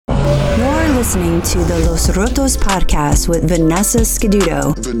listening to the Los Rotos podcast with Vanessa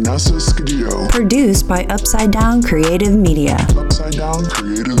Scaduto. Produced by Upside Down Creative Media.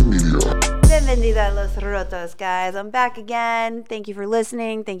 Bienvenido a Los Rotos, guys. I'm back again. Thank you for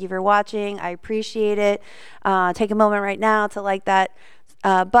listening. Thank you for watching. I appreciate it. Take a moment right now to like that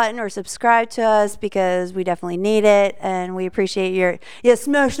button or subscribe to us because we definitely need it, and we appreciate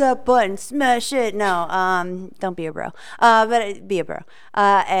smash that button, smash it. No, don't be a bro, but be a bro,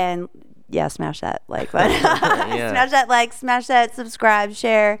 and smash that like button. Smash that like, smash that subscribe,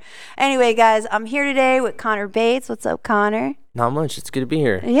 share. Anyway, guys, I'm here today with Connor Bates. What's up, Connor? Not much. It's good to be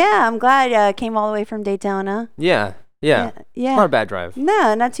here. Yeah, I'm glad. Came all the way from Daytona. Yeah. Not a bad drive.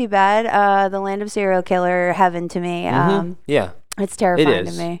 No, not too bad. The land of serial killer heaven to me. Yeah. It's terrifying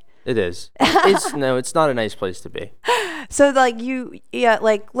to me. It is. It's not a nice place to be. So like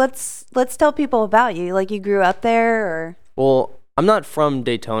let's tell people about you. Like, you grew up there, or? Well, I'm not from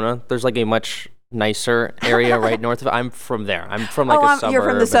Daytona. There's like a much nicer area right north of it. I'm from there. I'm from like a suburb. You're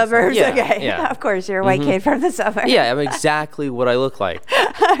from the suburbs? Yeah, okay. Yeah. Of course, you're a white kid from the suburbs. Yeah, I'm exactly what I look like.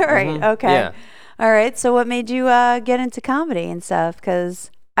 All right. Okay. Yeah. All right. So what made you get into comedy and stuff? Because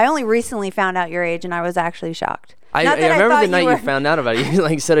I only recently found out your age, and I was actually shocked. I remember the night you found out about it. You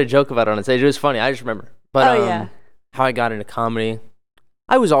like said a joke about it on stage. It was funny. I just remember. But how I got into comedy,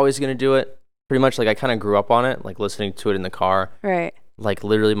 I was always going to do it. Pretty much, like, I kind of grew up on it, like listening to it in the car. Right. Like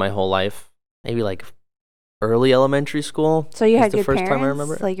literally my whole life. Maybe like early elementary school. So you had the good first parents? Time I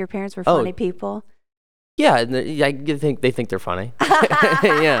remember. Like, your parents were funny people? Yeah, and I think they think they're funny.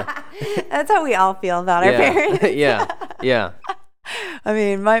 Yeah. That's how we all feel about our parents. Yeah. I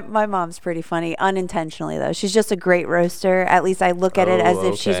mean, my mom's pretty funny, unintentionally, though. She's just a great roaster. At least I look at it as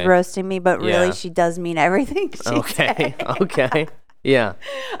if she's roasting me, but really she does mean everything she says. Okay. Yeah.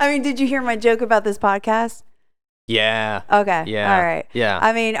 I mean, did you hear my joke about this podcast? Yeah. Okay. Yeah. All right. Yeah.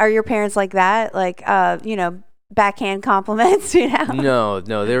 I mean, are your parents like that? Like, backhand compliments, No,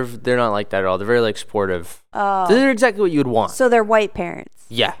 they're not like that at all. They're very like sportive. Oh. They're exactly what you would want. So they're white parents.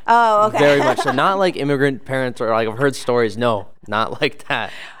 Yeah. Oh, okay. Very much so. Not like immigrant parents, or like I've heard stories. No, not like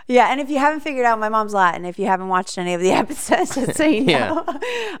that. Yeah, and if you haven't figured out, my mom's Latin. If you haven't watched any of the episodes, just so you know.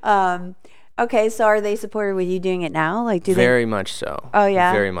 Yeah. Okay, so are they supportive with you doing it now? Like, do very much so. Oh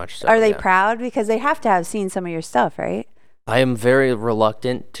yeah. Very much so. Are they proud, because they have to have seen some of your stuff, right? I am very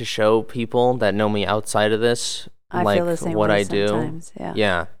reluctant to show people that know me outside of this. I like feel the same what way I do. Sometimes,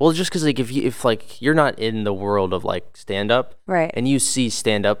 yeah. Well, just because like if like you're not in the world of like stand up, right, and you see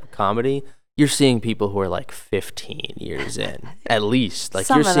stand up comedy, you're seeing people who are like 15 years in at least. Like,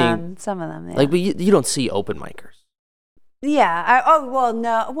 some you're of seeing them, some of them. Yeah. Like, but you don't see open micers. Yeah.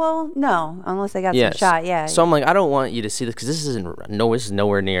 No, unless they got some shot. Yeah. So I'm like, I don't want you to see this because this is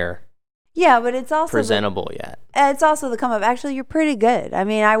nowhere near. Yeah, but it's also presentable yet. It's also the come up. Actually, you're pretty good. I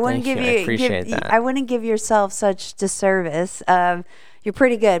mean, I wouldn't Thank give you. you. I appreciate that. I wouldn't give yourself such disservice. You're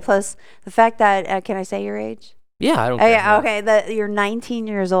pretty good. Plus, the fact that can I say your age? Yeah, I don't care. Yeah, okay, that you're 19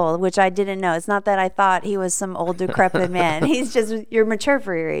 years old, which I didn't know. It's not that I thought he was some old decrepit man. He's just, you're mature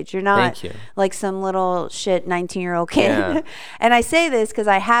for your age. You're not like some little shit 19-year-old kid. Yeah. And I say this because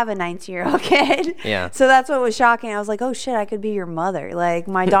I have a 19-year-old kid. Yeah. So that's what was shocking. I was like, oh shit, I could be your mother. Like,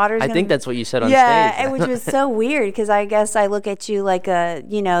 my daughter's I think that's what you said on stage. Yeah, which was so weird, because I guess I look at you like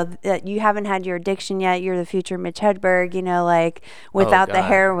you haven't had your addiction yet. You're the future Mitch Hedberg, like without the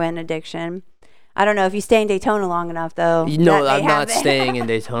heroin addiction. I don't know if you stay in Daytona long enough, though. No, I'm not staying in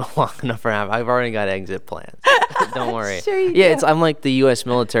Daytona long enough for I've already got exit plans. Don't worry. Sure you do. I'm like the U.S.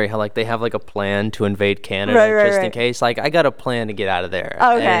 military, how like they have like a plan to invade Canada in case. Like, I got a plan to get out of there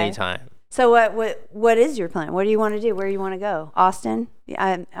at any time. So what is your plan? What do you want to do? Where do you want to go? Austin?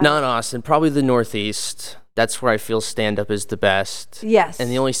 Not Austin. Probably the Northeast. That's where I feel stand-up is the best. Yes. And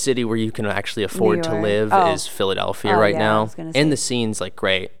the only city where you can actually afford to live is Philadelphia right now. And the scene's like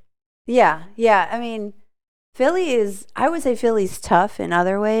great. Yeah. I mean, I would say Philly's tough in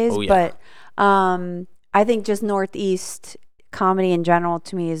other ways, but I think just Northeast comedy in general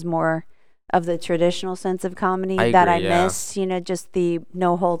to me is more of the traditional sense of comedy I miss, just the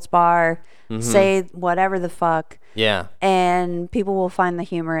no holds bar, say whatever the fuck. Yeah. And people will find the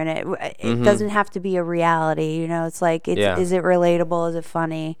humor in it. It doesn't have to be a reality, it's like, is it relatable? Is it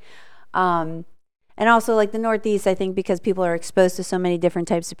funny? And also, like, the Northeast, I think, because people are exposed to so many different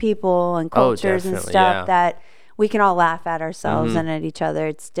types of people and cultures and stuff, that we can all laugh at ourselves and at each other.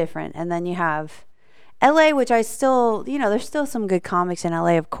 It's different. And then you have LA, which I still, there's still some good comics in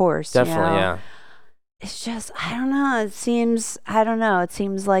LA, of course. Definitely, yeah. It's just, I don't know. It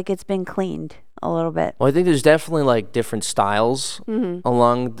seems like it's been cleaned a little bit. Well, I think there's definitely like different styles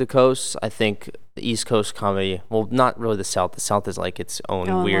along the coast. I think the East Coast comedy. Well, not really the South. The South is like its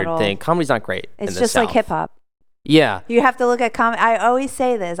own weird thing. Comedy's not great. It's just like hip hop. Yeah. You have to look at comedy. I always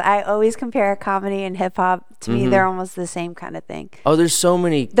say this. I always compare comedy and hip hop. To me, they're almost the same kind of thing. Oh, there's so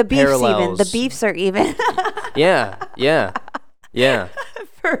many The beefs parallels. even. The beefs are even. Yeah.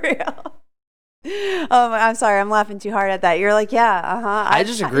 For real. Oh, I'm sorry. I'm laughing too hard at that. You're like, yeah, I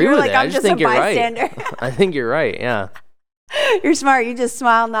just agree with it. I just think you're right. I think you're right. Yeah. You're smart. You just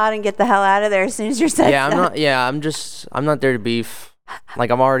smile, nod, and get the hell out of there as soon as you're set. I'm not there to beef. Like,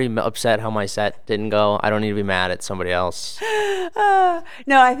 I'm already upset how my set didn't go. I don't need to be mad at somebody else. No,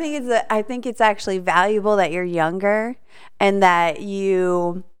 I think it's actually valuable that you're younger and that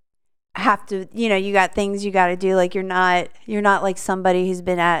you have to, you got things you got to do. Like, you're not like somebody who's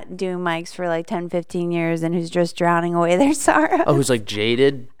been at doing mics for like 10, 15 years and who's just drowning away their sorrow. Oh, who's like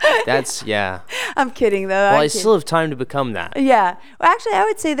jaded? That's, yeah. I'm kidding though. Well, I still have time to become that. Yeah. Well, actually, I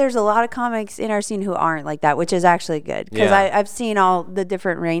would say there's a lot of comics in our scene who aren't like that, which is actually good. Because I've seen all the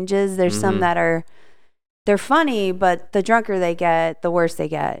different ranges. There's some that they're funny, but the drunker they get, the worse they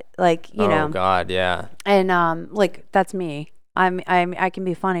get. Like, Oh, God, yeah. And like, that's me. I can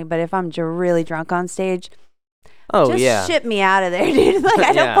be funny, but if I'm really drunk on stage, just ship me out of there, dude. Like,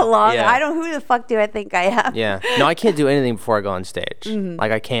 I don't belong. I don't. Who the fuck do I think I am? Yeah. No, I can't do anything before I go on stage.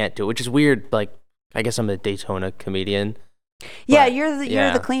 Like, I can't do it, which is weird. Like, I guess I'm a Daytona comedian. Yeah, you're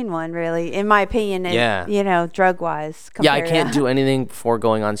the clean one, really, in my opinion. And, drug wise. Yeah, I can't do anything before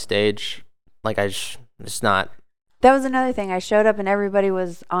going on stage. Like, it's not. That was another thing. I showed up and everybody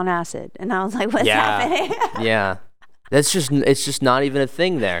was on acid, and I was like, "What's happening?" Yeah. It's just not even a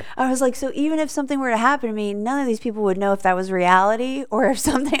thing there. I was like, so even if something were to happen to me, none of these people would know if that was reality or if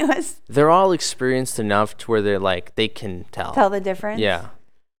something was. They're all experienced enough to where they're like, they can tell the difference. Yeah.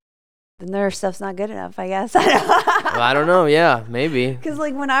 Then their stuff's not good enough, I guess. Well, I don't know. Yeah, maybe. Because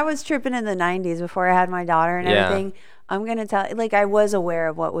like when I was tripping in the 90s before I had my daughter and everything, I'm going to tell, like, I was aware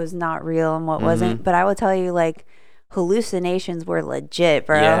of what was not real and what wasn't, but I will tell you, like, hallucinations were legit,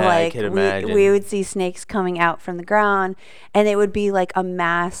 bro. Yeah, like, I could imagine. we would see snakes coming out from the ground, and it would be like a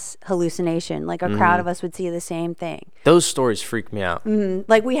mass hallucination. Like, a crowd of us would see the same thing. Those stories freak me out.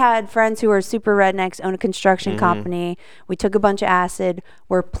 Like, we had friends who were super rednecks, own a construction company. We took a bunch of acid.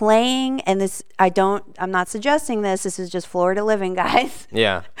 We're playing, and I'm not suggesting this. This is just Florida living, guys.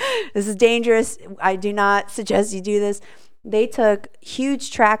 Yeah. This is dangerous. I do not suggest you do this. They took huge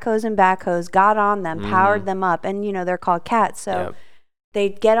track hose and backhoes, got on them, powered them up, and they're called cats. So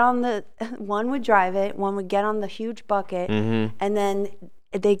they'd get on one would drive it, one would get on the huge bucket, and then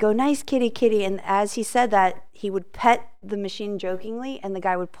they go, "Nice kitty, kitty." And as he said that, he would pet the machine jokingly, and the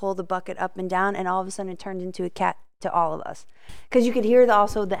guy would pull the bucket up and down, and all of a sudden it turned into a cat to all of us, because you could hear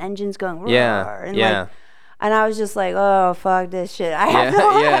also the engines going. Roar, and and I was just like, oh fuck this shit. I have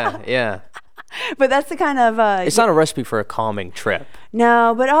no. Yeah. But that's the kind of it's not a recipe for a calming trip.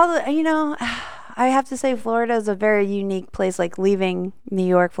 No, but I have to say Florida is a very unique place. Like, leaving New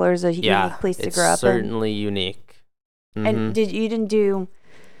York, Florida is a unique place to grow up in. It's certainly unique. And you didn't do,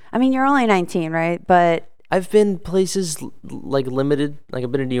 I mean, you're only 19, right? But I've been places like limited. Like,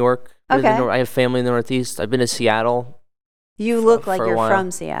 I've been to New York. Okay. I have family in the Northeast. I've been to Seattle. You look like you're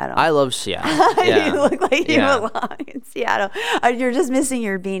from Seattle. I love Seattle. Yeah. You look like you belong in Seattle. You're just missing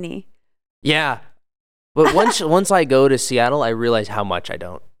your beanie. Yeah, but once I go to Seattle, I realize how much I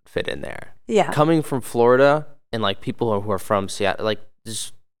don't fit in there. Yeah, coming from Florida and like people who are from Seattle, like,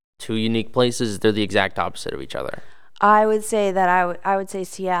 just two unique places. They're the exact opposite of each other. I would say that I would say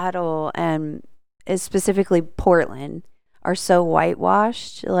Seattle and specifically Portland are so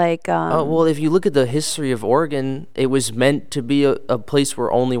whitewashed. Like, oh, well, if you look at the history of Oregon, it was meant to be a place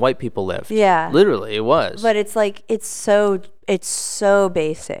where only white people lived. Yeah, literally, it was. But it's like it's so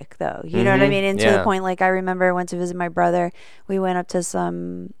basic, though. You know what I mean? And to the point, like, I remember I went to visit my brother. We went up to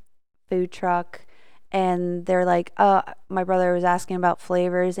some food truck, and they're like, my brother was asking about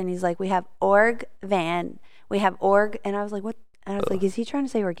flavors, and he's like, we have org van, we have org, and I was like, what? And I was like, is he trying to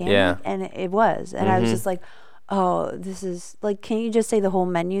say organic? Yeah. And it was, and I was just like, oh, this is like, can you just say the whole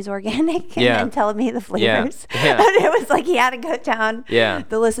menu's organic and then tell me the flavors? Yeah. And it was like he had to go down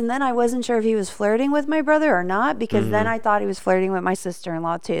the list. And then I wasn't sure if he was flirting with my brother or not, because then I thought he was flirting with my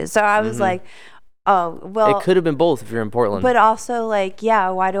sister-in-law too. So I was like, oh, well. It could have been both if you're in Portland. But also, like,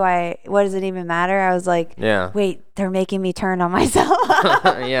 what does it even matter? I was like, wait, they're making me turn on myself.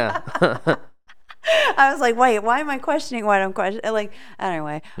 Yeah. I was like, wait, why am I questioning what I'm questioning? Like,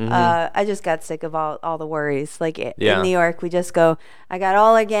 anyway, I just got sick of all the worries. Like, in New York, we just go, I got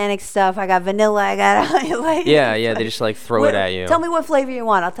all organic stuff. I got vanilla. I got like. They just like throw it at you. Tell me what flavor you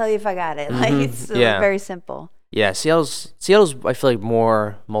want. I'll tell you if I got it. Like, it's very simple. Yeah, Seattle's I feel like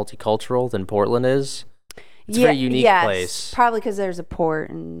more multicultural than Portland is. It's a very unique place. Probably because there's a port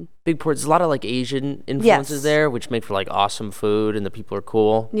and big port. There's a lot of like Asian influences there, which make for like awesome food, and the people are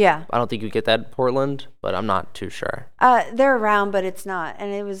cool. Yeah, I don't think you get that in Portland, but I'm not too sure. They're around, but it's not,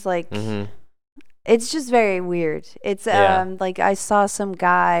 and it was like, it's just very weird. It's like I saw some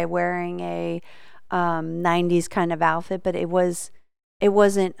guy wearing a 90s kind of outfit, but it wasn't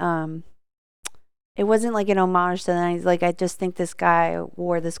like an homage to the 90s. Like, I just think this guy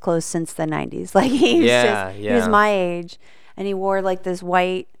wore this clothes since the 90s. Like, he was my age, and he wore like this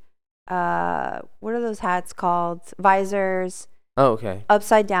white, what are those hats called? Visors. Oh, okay.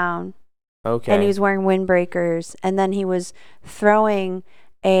 Upside down. Okay. And he was wearing windbreakers, and then he was throwing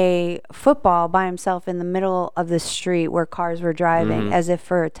a football by himself in the middle of the street where cars were driving, as if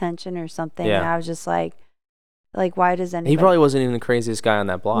for attention or something. Yeah. And I was just like, why does anybody? He probably wasn't even the craziest guy on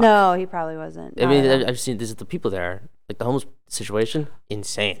that block. No, he probably wasn't. I mean, I've seen the people there, like the homeless situation,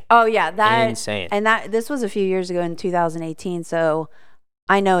 insane. Oh yeah, that insane. And this was a few years ago in 2018, so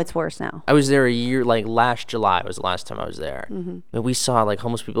I know it's worse now. I was there a year, like last July was the last time I was there. And we saw like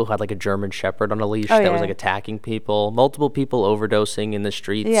homeless people who had like a German Shepherd on a leash that was like attacking people. Multiple people overdosing in the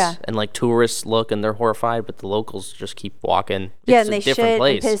streets. Yeah. And like tourists look and they're horrified, but the locals just keep walking. Yeah, it's and they shit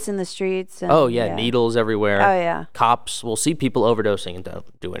and piss in the streets. And, needles everywhere. Oh yeah. Cops will see people overdosing and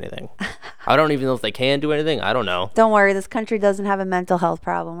don't do anything. I don't even know if they can do anything. I don't know. Don't worry, this country doesn't have a mental health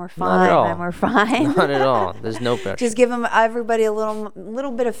problem. We're fine. Not at all. We're fine. Not at all. There's no pressure. Just give everybody a little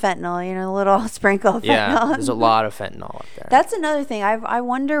bit of fentanyl, a little sprinkle of fentanyl. Yeah, there's a lot of fentanyl up there. That's another thing. I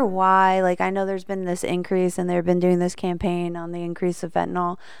wonder why, like, I know there's been this increase and they've been doing this campaign on the increase of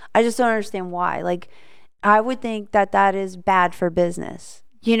fentanyl. I just don't understand why. Like, I would think that is bad for business.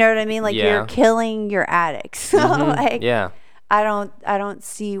 You know what I mean? Like, you're killing your addicts. So, I don't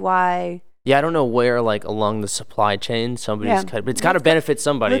see why. Yeah, I don't know where, like, along the supply chain somebody's cut, but it's got to benefit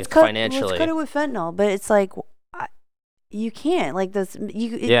somebody financially. Let's cut it with fentanyl, but it's like, you can't, like, this.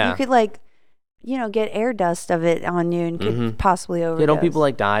 You could, like, get air dust of it on you and could possibly overdose. Yeah, don't people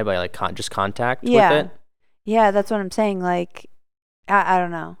like die by like just contact with it? Yeah, that's what I'm saying. Like, I don't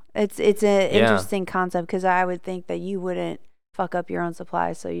know. It's an interesting concept because I would think that you wouldn't fuck up your own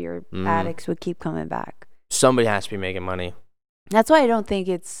supply, so your addicts would keep coming back. Somebody has to be making money. That's why I don't think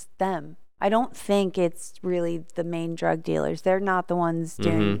it's them. I don't think it's really the main drug dealers. They're not the ones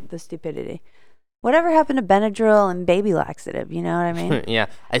doing the stupidity. Whatever happened to Benadryl and baby laxative? You know what I mean? Yeah,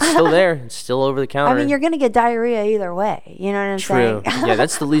 it's still there. It's still over the counter. I mean, you're going to get diarrhea either way. You know what I'm saying? True. Yeah,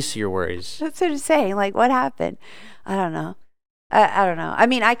 that's the least of your worries. That's what I'm saying. Like, what happened? I don't know. I don't know. I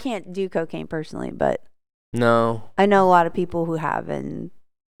mean, I can't do cocaine personally, but no, I know a lot of people who have, and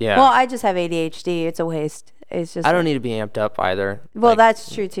well, I just have ADHD. It's a waste. It's just I don't need to be amped up either. Well,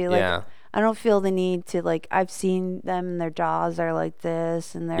 that's true too. Like, I don't feel the need to, like, I've seen them and their jaws are like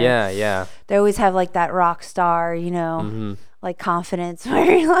this and they're they always have like that rock star, like confidence where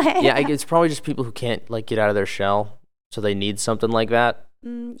you're like it's probably just people who can't like get out of their shell, so they need something like that.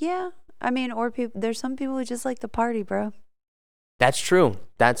 Yeah, I mean, or there's some people who just like to party, bro. That's true.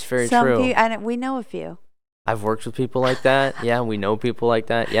 That's very true. And we know a few. I've worked with people like that. Yeah, we know people like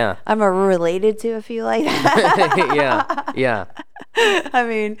that. Yeah. I'm related to a few like that. Yeah. I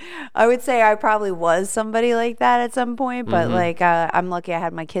mean, I would say I probably was somebody like that at some point, but like I'm lucky I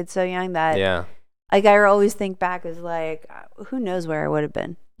had my kids so young that like I always think back as like, who knows where I would have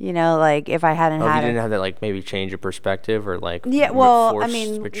been, like if I hadn't had you didn't have that like maybe change of perspective or like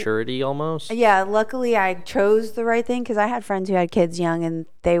maturity almost. Yeah, luckily I chose the right thing because I had friends who had kids young and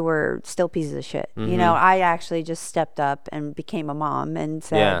they were still pieces of shit. I actually just stepped up and became a mom and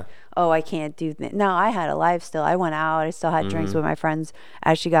said, oh, I can't do that. No, I had a life still. I went out. I still had drinks with my friends.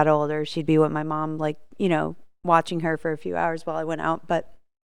 As she got older, she'd be with my mom, like, watching her for a few hours while I went out. But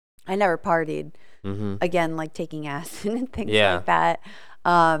I never partied. Again, like taking acid and things like that.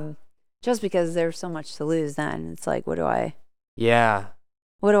 Just because there's so much to lose then. It's like, what do I do? Yeah.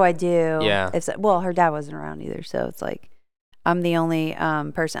 Well, her dad wasn't around either. So it's like, I'm the only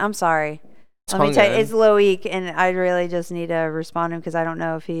person. I'm sorry. Let me tell you, it's Loic, and I really just need to respond to him because I don't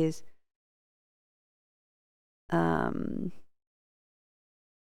know if he's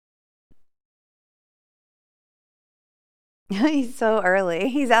he's so early.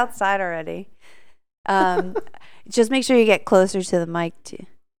 He's outside already. Just make sure you get closer to the mic too.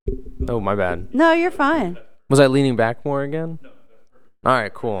 Oh, my bad. No, you're fine. Was I leaning back more again? No. All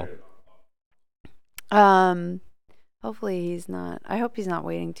right, cool. Hopefully he's not. I hope he's not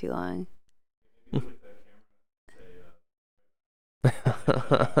waiting too long.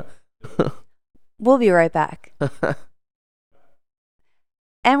 We'll be right back.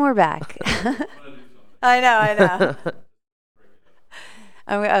 And we're back. I know.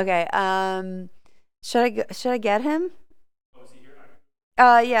 Okay. Should I get him? Oh, is he here?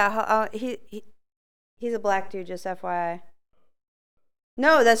 Yeah. He's a black dude. Just FYI.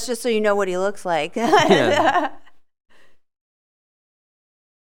 No, that's just so you know what he looks like. Yeah.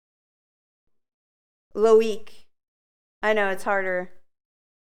 Loic. I know it's harder.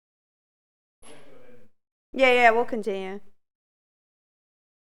 Yeah, we'll continue.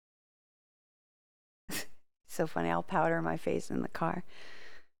 So funny. I'll powder my face in the car.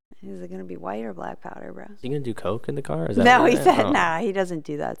 Is it going to be white or black powder, bro? Is he going to do coke in the car? Is that no, he said, nah, he doesn't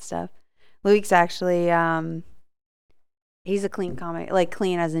do that stuff. Luke's actually, he's a clean comic, like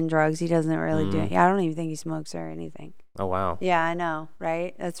clean as in drugs. He doesn't really do it. I don't even think he smokes or anything. Oh, wow. Yeah, I know,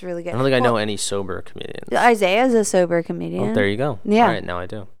 right? That's really good. I don't think I know any sober comedians. Isaiah's a sober comedian. Oh, there you go. Yeah. All right, now I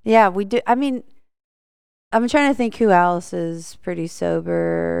do. Yeah, we do. I mean, I'm trying to think who else is pretty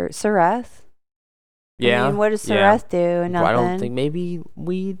sober. Sareth. Yeah. I mean, what does Sareth do? Nothing. Well, I don't think maybe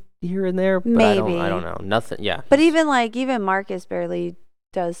weed here and there, but maybe. I don't know. Nothing. Yeah. But even Marcus barely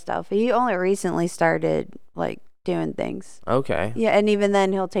does stuff. He only recently started like doing things. Okay. Yeah, and even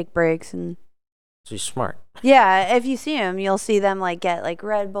then he'll take breaks and. So he's smart. Yeah, if you see him, you'll see them like get like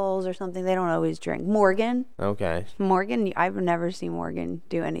Red Bulls or something. They don't always drink. Morgan. Okay. Morgan, I've never seen Morgan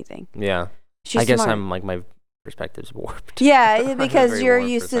do anything. Yeah. She's I guess smart. I'm like my perspective's warped. Yeah, because you're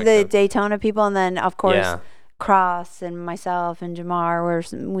used to the Daytona people, and then of course Cross and myself and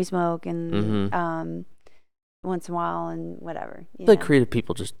Jamar, we smoke and once in a while and whatever. The creative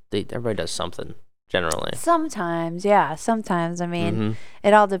people everybody does something generally. Sometimes, yeah. Sometimes, I mean,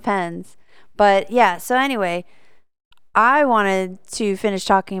 it all depends. But yeah, so anyway, I wanted to finish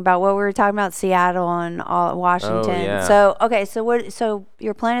talking about what we were talking about, Seattle and Washington. Oh, yeah. So okay, so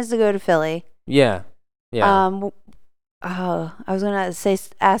your plan is to go to Philly. Yeah. Yeah. I was gonna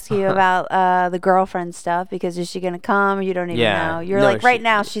ask you about the girlfriend stuff, because is she gonna come? Or you don't even know. You're right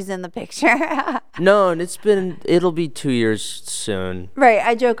now she's in the picture. No, and it'll be 2 years soon. Right.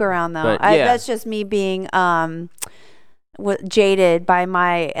 I joke around though. That's just me being jaded by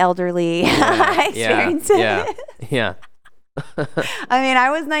my elderly experiences. Yeah. I mean,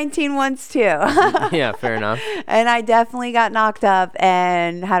 I was 19 once too. Yeah, fair enough. And I definitely got knocked up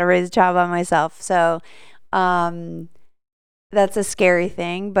and had to raise a child by myself. So, that's a scary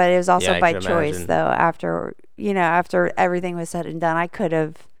thing, but it was also by choice though. After everything was said and done, I could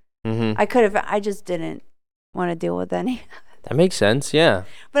have, I just didn't want to deal with any. That makes sense. Yeah.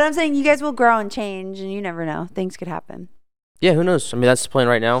 But I'm saying you guys will grow and change, and you never know. Things could happen. Yeah, who knows? I mean, that's the plan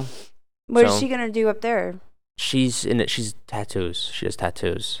right now. What is she gonna do up there? She's in it. She's tattoos. She has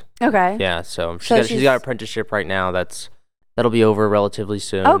tattoos. Okay. Yeah, so she's got an apprenticeship right now. That'll be over relatively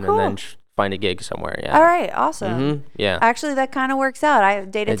soon. Oh, cool. And then find a gig somewhere. Yeah. All right. Awesome. Yeah. Actually, that kind of works out. I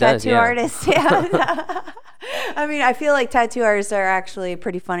dated tattoo artists. Yeah. I mean, I feel like tattoo artists are actually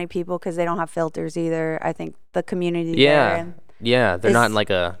pretty funny people because they don't have filters either. I think the community. Yeah. They're not in like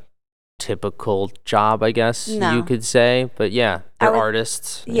a typical job, I guess you could say. But yeah, they're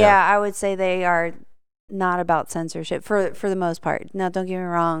artists. Yeah, I would say they are not about censorship for the most part. Now, don't get me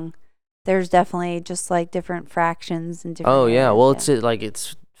wrong. There's definitely just like different fractions and different. Oh yeah, well it's at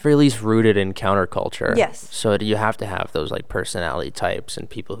least rooted in counterculture. Yes. So you have to have those like personality types and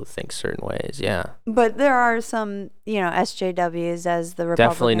people who think certain ways. Yeah. But there are some, SJWs, as the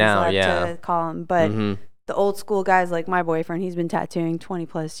Republicans like to call them. But the old school guys, like my boyfriend, he's been tattooing 20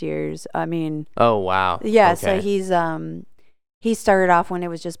 plus years. I mean. Oh wow. Yeah. Okay. So he started off when it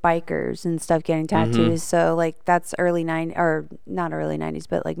was just bikers and stuff getting tattoos. So like that's early 90s, or not early 90s,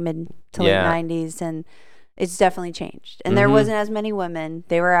 but like mid to late 90s, and it's definitely changed. And there wasn't as many women.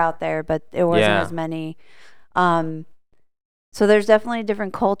 They were out there, but it wasn't as many. So there's definitely a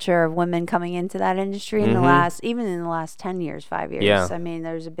different culture of women coming into that industry in the last 10 years, 5 years. Yeah. I mean,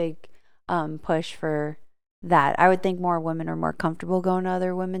 there's a big push for that. I would think more women are more comfortable going to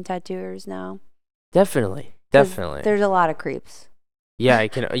other women tattooers now. Definitely. There's a lot of creeps. Yeah, I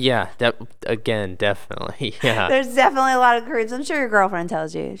can. Yeah, again, definitely. Yeah. There's definitely a lot of creeps. I'm sure your girlfriend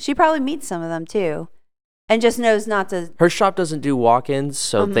tells you. She probably meets some of them too, and just knows not to. Her shop doesn't do walk-ins,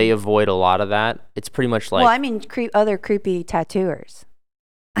 so they avoid a lot of that. It's pretty much like. Well, I mean, other creepy tattooers.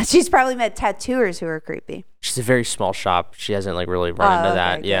 She's probably met tattooers who are creepy. She's a very small shop. She hasn't like really run into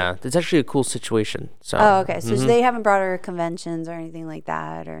that. Good. Yeah, it's actually a cool situation. So. Oh, okay. So they haven't brought her to conventions or anything like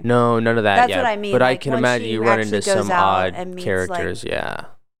that, or. No, none of that. That's what I mean. But like, I can imagine you run into some odd characters. Like,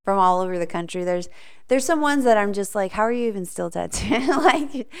 from all over the country. There's some ones that I'm just like, how are you even still tattooing?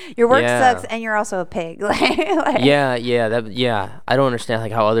 Like, your work sucks, and you're also a pig. Yeah. I don't understand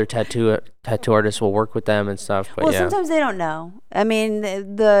like how other tattoo artists will work with them and stuff. But well, sometimes they don't know. I mean,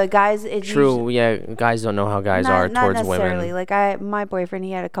 the guys. True. Guys don't know how guys are towards women. Not necessarily. Like my boyfriend,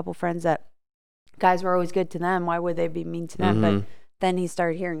 he had a couple friends that guys were always good to them. Why would they be mean to them? But then he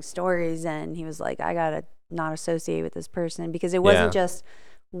started hearing stories, and he was like, I gotta not associate with this person, because it wasn't just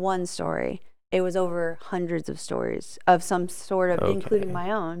one story. It was over hundreds of stories of some sort of, including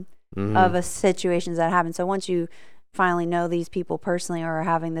my own, of situations that happened. So once you finally know these people personally, or are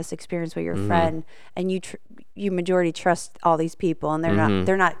having this experience with your friend, and you majority trust all these people, and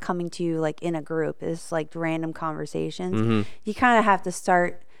they're not coming to you like in a group. It's like random conversations. You kind of have to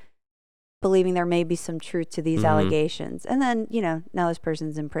start believing there may be some truth to these allegations. And then, now this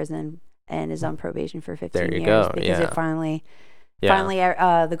person's in prison and is on probation for 15 years because it finally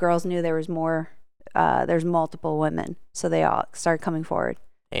the girls knew there was more, there's multiple women, so they all started coming forward.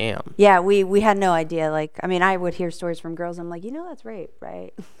 Damn. Yeah, we had no idea. Like, I mean, I would hear stories from girls. I'm like, that's rape,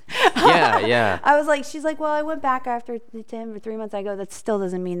 right? Yeah. I was like, she's like, well, I went back after to him for 3 months. I go, that still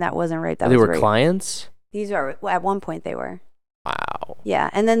doesn't mean that wasn't rape. They were clients? These are, at one point they were. Wow. Yeah,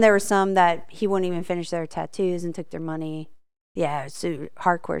 and then there were some that he wouldn't even finish their tattoos and took their money. Yeah, it's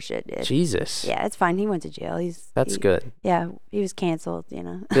hardcore shit, dude. Jesus. Yeah, it's fine. He went to jail. That's good. Yeah, he was canceled,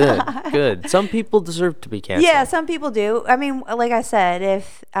 Good. Some people deserve to be canceled. Yeah, some people do. I mean, like I said,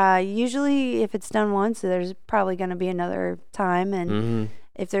 if usually if it's done once, there's probably going to be another time. And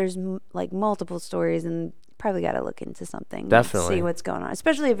if there's like multiple stories, and probably got to look into something. Definitely. See what's going on,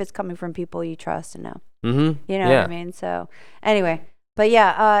 especially if it's coming from people you trust and know. You know what I mean? So anyway. But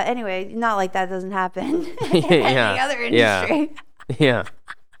anyway, not like that doesn't happen in any other industry. Yeah.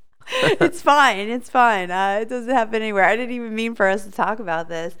 It's fine. It doesn't happen anywhere. I didn't even mean for us to talk about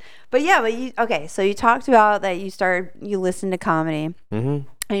this. But so you talked about that you listened to comedy and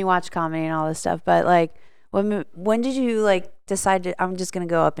you watch comedy and all this stuff. But like, when did you like decide I'm just going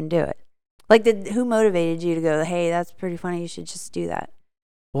to go up and do it? Like, who motivated you to go, hey, that's pretty funny, you should just do that?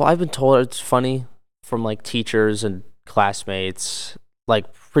 Well, I've been told it's funny from like teachers and classmates,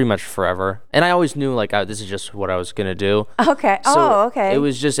 like pretty much forever, and I always knew like this is just what I was gonna do. Okay. So okay.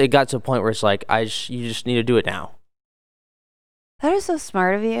 It got to a point where it's like you just need to do it now. That is so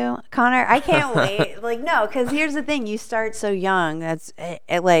smart of you, Connor. I can't wait. Like, no, because here's the thing: you start so young. That's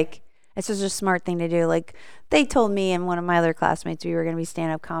like it's just a smart thing to do. Like, they told me and one of my other classmates we were gonna be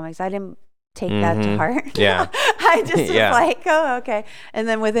stand-up comics. I didn't take that to heart. Yeah. I just was like, oh, okay. And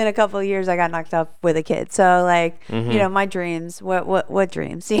then within a couple of years, I got knocked up with a kid. So like, my dreams, what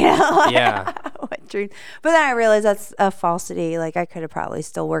dreams, Yeah. What dreams? But then I realized that's a falsity. Like, I could have probably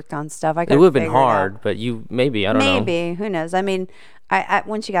still worked on stuff. It would have been hard, but I don't know. Maybe, who knows? I mean, I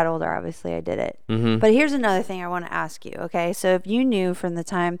once you got older, obviously I did it. But here's another thing I want to ask you. Okay. So if you knew from the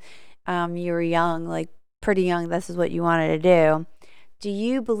time you were young, like pretty young, this is what you wanted to do, do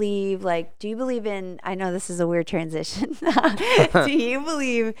you believe in, I know this is a weird transition. Do you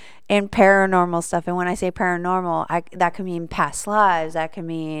believe in paranormal stuff? And when I say paranormal, that could mean past lives, that could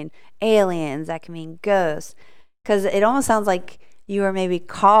mean aliens, that could mean ghosts. Because it almost sounds like you were maybe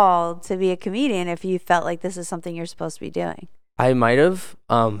called to be a comedian if you felt like this is something you're supposed to be doing. I might have.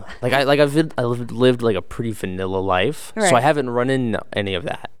 I've lived like a pretty vanilla life, right. So I haven't run into any of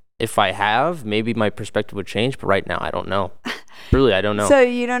that. If I have, maybe my perspective would change, but right now I don't know. Really, I don't know. So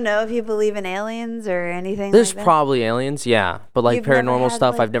you don't know if you believe in aliens or anything? There's like that? probably aliens, yeah. But like paranormal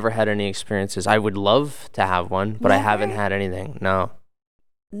stuff, like... I've never had any experiences. I would love to have one, but I haven't had anything. No.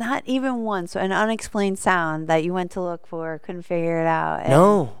 Not even one. So an unexplained sound that you went to look for, couldn't figure it out.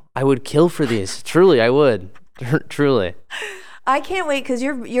 No, I would kill for these. Truly, I would. Truly. I can't wait because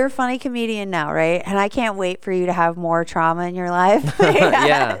you're a funny comedian now, right? And I can't wait for you to have more trauma in your life.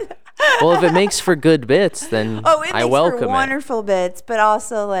 Yeah. Well, if it makes for good bits, then I welcome it. For wonderful bits, but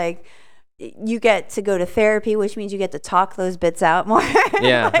also like you get to go to therapy, which means you get to talk those bits out more.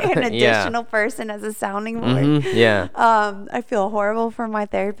 Yeah. Like an additional person as a sounding board. Yeah. I feel horrible for my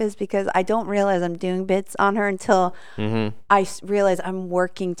therapist because I don't realize I'm doing bits on her until I realize I'm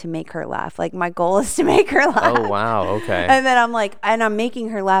working to make her laugh. Like, my goal is to make her laugh. Oh, wow. Okay. And then I'm making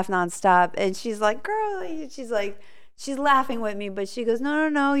her laugh nonstop. And she's like, girl, she's laughing with me, but she goes,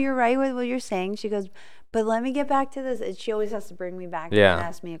 no, you're right with what you're saying. She goes, but let me get back to this. And she always has to bring me back and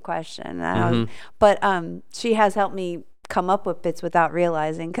ask me a question. And she has helped me come up with bits without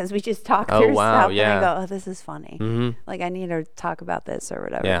realizing, because we just talk through stuff and I go, oh, this is funny. Like, I need to talk about this or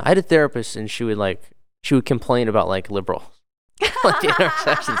whatever. Yeah, I had a therapist and she would complain about like liberals, like the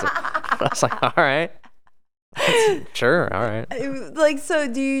intersections. I was like, all right. Sure, all right. Like,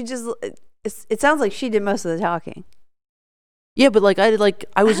 so do you just? It sounds like she did most of the talking. Yeah, but like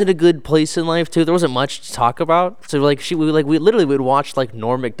I was in a good place in life too. There wasn't much to talk about. So like we literally would watch like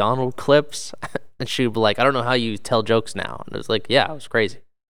Norm Macdonald clips, and she would be like, "I don't know how you tell jokes now." And it was like, yeah, it was crazy.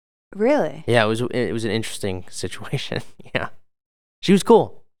 Really? Yeah, it was an interesting situation. Yeah, she was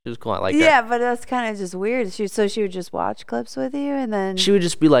cool. She was cool. I liked her. Yeah, but that's kind of just weird. So she would just watch clips with you, and then she would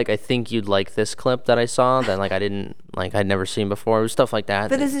just be like, "I think you'd like this clip that I saw that like I'd never seen before." It was stuff like that.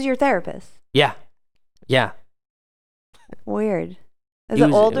 But this is your therapist. Yeah, yeah. Weird. Is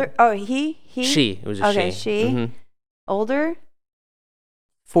it older? He? She. It was a she. Okay, she. Mm-hmm. Older?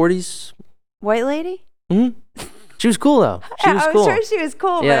 40s. White lady? Mm-hmm. She was cool though. I'm sure she was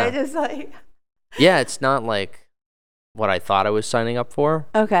cool, yeah. but I just like. Yeah, it's not like what I thought I was signing up for.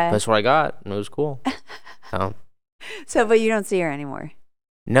 Okay. That's what I got, and it was cool. So, but you don't see her anymore.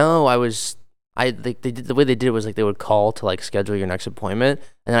 No, they did the way they did it was like they would call to like schedule your next appointment,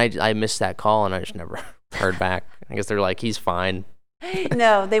 and I missed that call, and I just never heard back. I guess they're like, he's fine.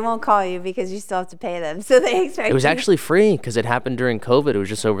 No, they won't call you because you still have to pay them. So they expect it was actually free because it happened during COVID. It was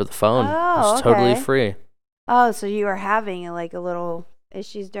just over the phone. Oh, it was totally free. Oh, so you were having like a little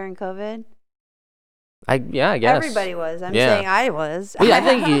issues during COVID? I guess everybody was. I'm saying I was. Well,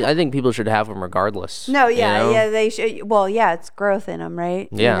 yeah, I think people should have them regardless. No, yeah, they should. Well, yeah, it's growth in them, right?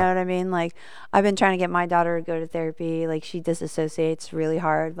 Yeah. You know what I mean? Like, I've been trying to get my daughter to go to therapy. Like, she disassociates really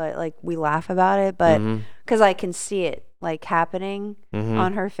hard, but like we laugh about it, but because I can see it like happening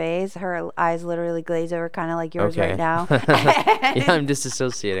on her face, her eyes literally glaze over, kind of like yours right now. Yeah, I'm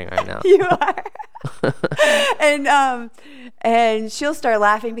disassociating right now. You are. And she'll start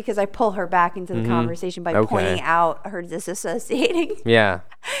laughing because I pull her back into the conversation by pointing out her disassociating. Yeah.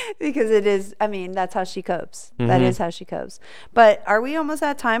 Because it is, I mean, that's how she copes. That is how she copes. But are we almost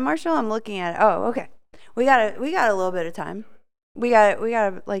at time, Marshall? I'm looking at it. Oh, okay. We got a little bit of time. We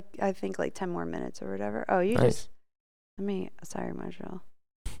got like, I think like 10 more minutes or whatever. Oh, you nice. Sorry, Marshall.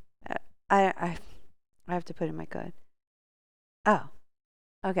 I have to put in my code. Oh,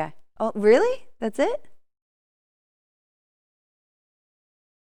 okay. Oh, really? That's it?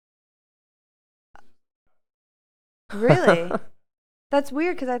 Really? That's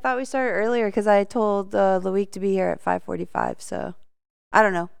weird because I thought we started earlier because I told Loic to be here at 5:45. So I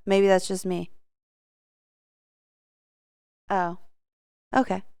don't know. Maybe that's just me. Oh,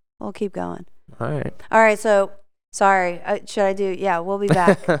 okay. We'll keep going. All right. So sorry. Should I do? Yeah, we'll be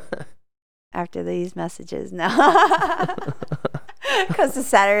back after these messages. No. Because the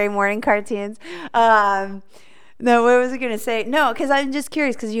Saturday morning cartoons. No, what was I going to say? No, because I'm just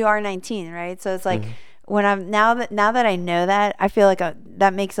curious because you are 19, right? So it's like when I'm now that I know that, I feel like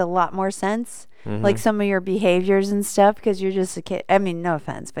that makes a lot more sense. Like some of your behaviors and stuff because you're just a kid. I mean, no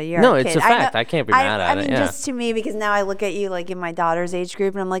offense, but you're a kid. It's a fact. I can't be mad at it. I mean, just to me, because now I look at you like in my daughter's age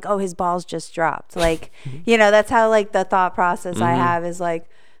group and I'm like, oh, his balls just dropped. Like, that's how like the thought process I have is like,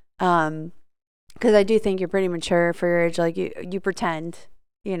 because I do think you're pretty mature for your age. Like you pretend,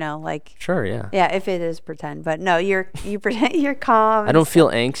 like sure, yeah, if it is pretend, but no, you pretend you're calm. I don't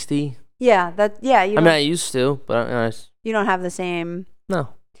feel angsty. Yeah, I used to, but you don't have the same. No,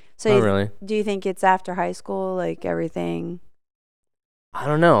 so not really. Do you think it's after high school, like everything? I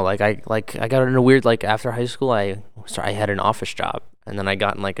don't know. Like I got in a weird after high school. I had an office job. And then I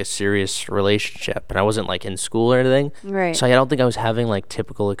got in like a serious relationship, and I wasn't like in school or anything. Right. So I don't think I was having like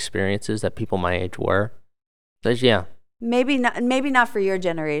typical experiences that people my age were. So, yeah. Maybe not for your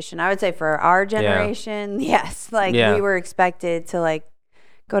generation. I would say for our generation, yes. Like we were expected to like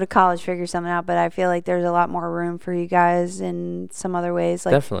go to college, figure something out. But I feel like there's a lot more room for you guys in some other ways.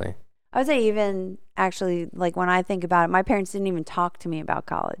 Like, definitely. I would say even actually like when I think about it, my parents didn't even talk to me about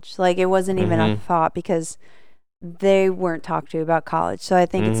college. Like it wasn't even a thought because they weren't talked to about college. So I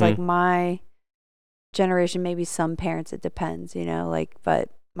think it's like my generation, maybe some parents, it depends, but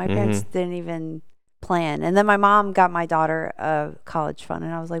my parents didn't even plan. And then my mom got my daughter a college fund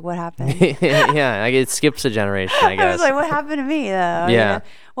and I was like, what happened? Yeah, it skips a generation, I guess. I was like, what happened to me though? Yeah.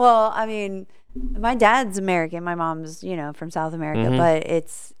 Well, I mean, my dad's American. My mom's, from South America, but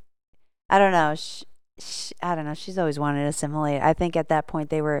it's, I don't know. I don't know. She's always wanted to assimilate. I think at that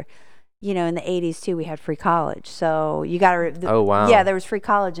point they were, in the 80s too, we had free college. So you got to. Oh, wow. Yeah, there was free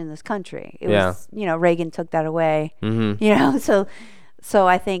college in this country. It was, Reagan took that away. So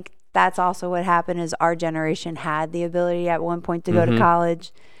I think that's also what happened is our generation had the ability at one point to go to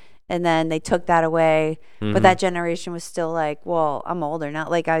college. And then they took that away. But that generation was still like, well, I'm older now.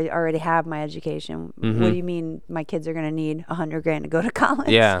 Like, I already have my education. What do you mean my kids are going to need $100,000 to go to college?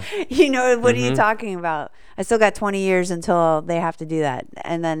 Yeah. What are you talking about? I still got 20 years until they have to do that.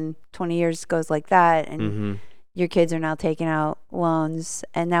 And then 20 years goes like that. And your kids are now taking out loans.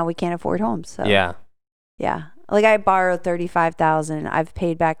 And now we can't afford homes. So yeah. Like, I borrowed $35,000. I've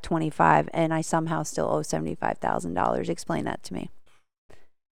paid back $25,000. And I somehow still owe $75,000. Explain that to me.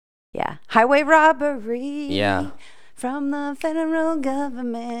 Yeah. Highway robbery. Yeah. From the federal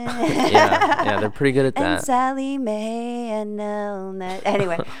government. Yeah, they're pretty good at that. And Sally Mae and Nelnet.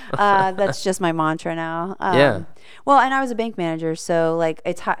 Anyway, that's just my mantra now. Yeah. Well, and I was a bank manager, so like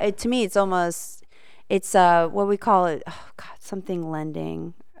to me, it's almost what we call it. Oh God, something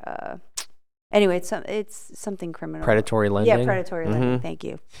lending. Anyway, it's something criminal. Predatory lending. Yeah, predatory lending. Thank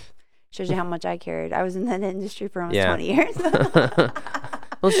you. Shows you how much I cared. I was in that industry for almost 20 years.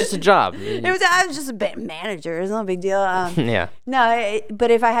 Well, it's just a job. I was just a bank manager. It's no big deal. Yeah. No, but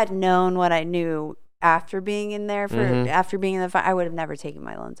if I had known what I knew after being in there, after being in the fight, I would have never taken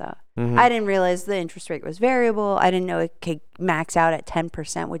my loans out. I didn't realize the interest rate was variable. I didn't know it could max out at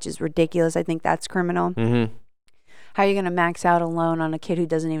 10%, which is ridiculous. I think that's criminal. How are you going to max out a loan on a kid who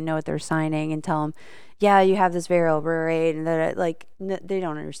doesn't even know what they're signing and tell them, yeah, you have this variable rate, and that they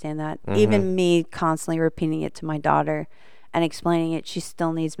don't understand that. Even me constantly repeating it to my daughter and explaining it, she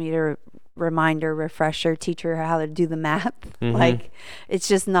still needs me to remind her, refresh her, teach her how to do the math. Like, it's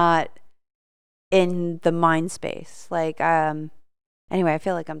just not in the mind space. Like, anyway, I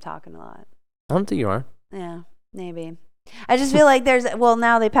feel like I'm talking a lot. I don't think you are. Yeah, maybe. I just feel like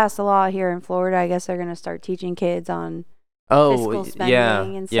now they passed a law here in Florida. I guess they're going to start teaching kids on fiscal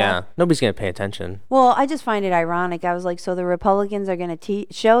spending and stuff. Yeah. Nobody's going to pay attention. Well, I just find it ironic. I was like, so the Republicans are going to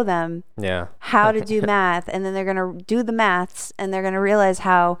show them how to do math, and then they're going to do the maths, and they're going to realize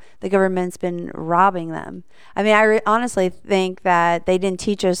how the government's been robbing them. I mean, I honestly think that they didn't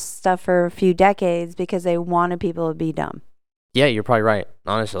teach us stuff for a few decades because they wanted people to be dumb. Yeah, you're probably right,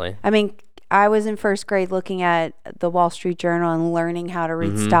 honestly. I mean, I was in first grade looking at the Wall Street Journal and learning how to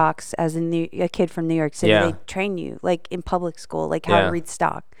read stocks as a kid from New York City. They train you, like in public school, like how to read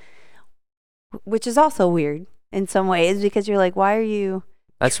stock, which is also weird in some ways because you're like, why are you...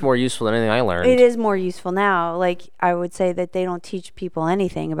 That's more useful than anything I learned. It is more useful now. Like, I would say that they don't teach people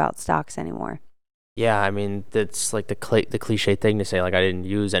anything about stocks anymore. Yeah, I mean, that's like the cliche thing to say, like, I didn't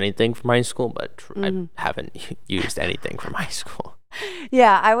use anything from high school, but I haven't used anything from high school.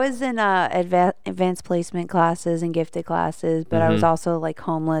 Yeah, I was in advanced placement classes and gifted classes, but I was also like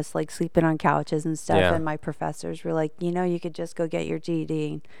homeless, like sleeping on couches and stuff. And my professors were like, you could just go get your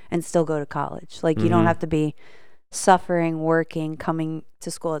GED and still go to college. Like, you don't have to be suffering, working, coming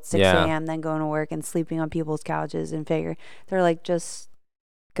to school at 6 a.m., then going to work and sleeping on people's couches and they're like, just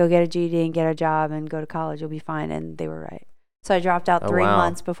go get a GED and get a job and go to college. You'll be fine. And they were right. So I dropped out 3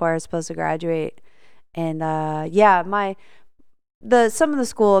 months before I was supposed to graduate. And some of the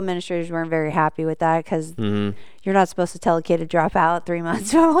school administrators weren't very happy with that because you're not supposed to tell a kid to drop out 3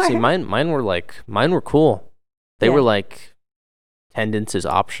 months before. See, mine were cool. They were like, attendance is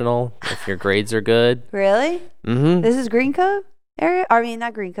optional if your grades are good. Really? This is Green Cove area? I mean,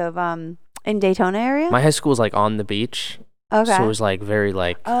 not Green Cove. In Daytona area? My high school was like on the beach. Okay. So it was like very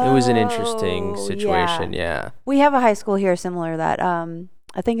like it was an interesting situation. Yeah. We have a high school here similar to that.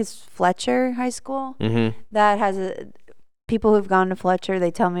 I think it's Fletcher High School. That has people who've gone to Fletcher,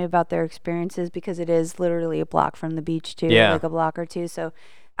 they tell me about their experiences because it is literally a block from the beach too, like a block or two. So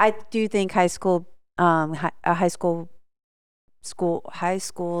I do think high schools on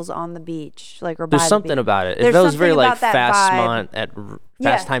the beach, like, or there's something about it. It feels very like Fast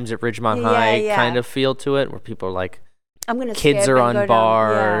Times at Ridgemont High kind of feel to it, where people are like, kids are on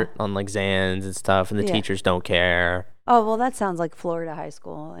bar on like Zans and stuff, and the teachers don't care. Oh well, that sounds like Florida high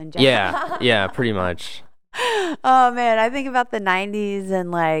school in general. Yeah, pretty much. Oh man, I think about the 90s and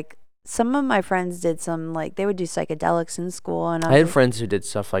like some of my friends did some, like, they would do psychedelics in school, and I had friends who did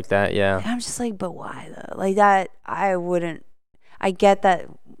stuff like that. Yeah, and I'm just like, but why though? Like that, I wouldn't. I get that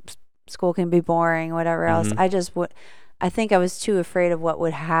school can be boring, whatever else. I think I was too afraid of what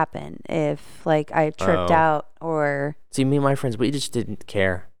would happen if like I tripped out or. See, me and my friends, we just didn't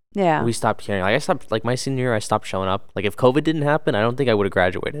care. Yeah. We stopped caring. Like, I stopped, like, my senior year, I stopped showing up. Like, if COVID didn't happen, I don't think I would have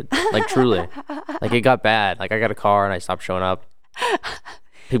graduated. Like, truly. Like, it got bad. Like, I got a car and I stopped showing up.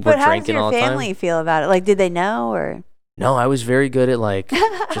 People were drinking all the time. How does your family feel about it? Like, did they know or? No, I was very good at, like,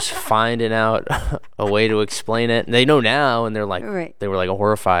 just finding out a way to explain it. And they know now, and they're like, they were, like,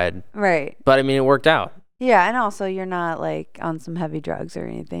 horrified. Right. But, I mean, it worked out. Yeah, and also you're not like on some heavy drugs or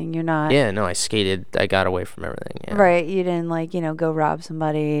anything. You're not. Yeah, no, I skated. I got away from everything. Yeah. Right. You didn't like, go rob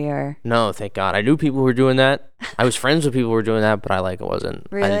somebody or. No, thank God. I knew people who were doing that. I was friends with people who were doing that, but I wasn't.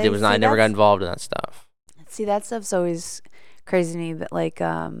 Really? I never got involved in that stuff. See, that stuff's always crazy to me. But like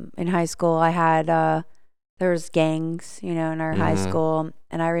in high school, I had there was gangs, in our high school,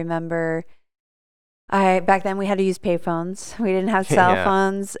 and I remember. Back then we had to use payphones. We didn't have cell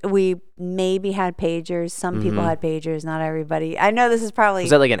phones. We maybe had pagers. Some people had pagers, not everybody. I know this is probably... Was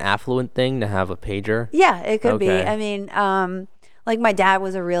that like an affluent thing to have a pager? Yeah, it could be. I mean, like my dad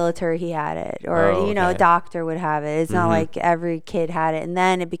was a realtor, he had it. Or, a doctor would have it. It's not like every kid had it. And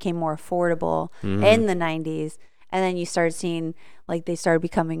then it became more affordable in the 90s. And then you start seeing, like, they started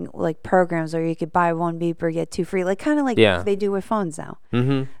becoming, like, programs where you could buy one beeper, get two free. Like, kind of like they do with phones now.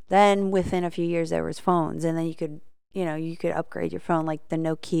 Then within a few years, there was phones. And then you could, you could upgrade your phone. Like, the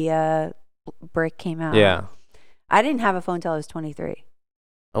Nokia brick came out. Yeah. I didn't have a phone until I was 23.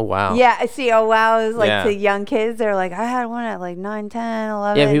 Oh, wow. Yeah, I see. Oh, wow. It was like to young kids. They're like, I had one at, like, 9, 10,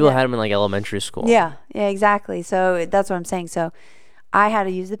 11. Yeah, people had them in, like, elementary school. Yeah, exactly. So that's what I'm saying. So I had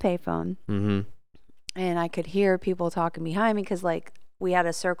to use the payphone. And I could hear people talking behind me because, like, we had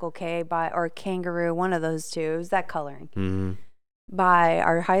a Circle K or Kangaroo, one of those two. It was that coloring by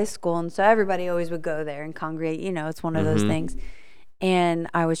our high school. And so everybody always would go there and congregate. It's one of those things. And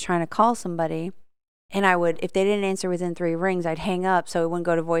I was trying to call somebody. And I would, if they didn't answer within 3 rings, I'd hang up so it wouldn't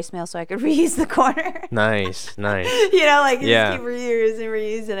go to voicemail so I could reuse the corner. Nice. Just keep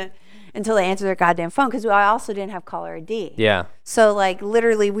reusing it. Until they answer their goddamn phone, because I also didn't have caller ID. Yeah. So, like,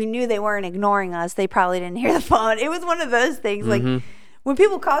 literally, we knew they weren't ignoring us. They probably didn't hear the phone. It was one of those things. Like, when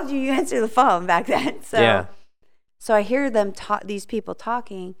people called you, you answer the phone back then. So, so I hear them these people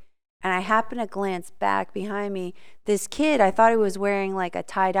talking, and I happen to glance back behind me. This kid, I thought he was wearing, like, a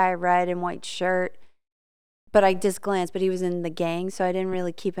tie-dye red and white shirt, but I just glanced. But he was in the gang, so I didn't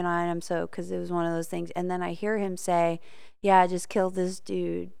really keep an eye on him. So, because it was one of those things. And then I hear him say, yeah, I just killed this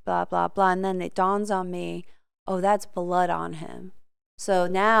dude, blah, blah, blah. And then it dawns on me, oh, that's blood on him. So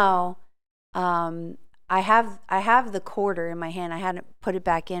now I have the quarter in my hand. I hadn't put it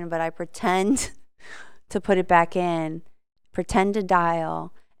back in, but I pretend to put it back in, pretend to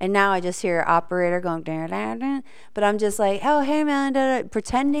dial. And now I just hear operator going, dah, dah, dah. But I'm just like, oh, hey, man, da, da,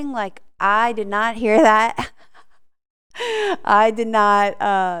 pretending like I did not hear that. I did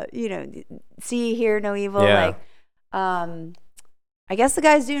not, see, hear no evil. Yeah. Like, I guess the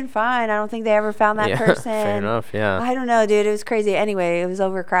guy's doing fine. I don't think they ever found that person. Fair enough, yeah. I don't know, dude. It was crazy. Anyway, it was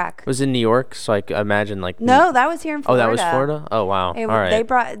over crack. It was in New York, so I imagine like... No, that was here in Florida. Oh, that was Florida? Oh, wow. All right. They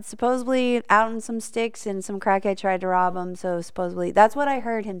brought supposedly out in some sticks and some crackhead tried to rob him, so supposedly... That's what I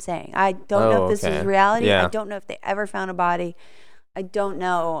heard him saying. I don't know if this is reality. Yeah. I don't know if they ever found a body. I don't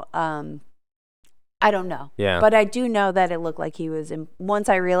know. I don't know. Yeah. But I do know that it looked like he was... Once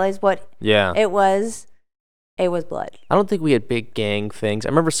I realized what it was blood. I don't think we had big gang things. I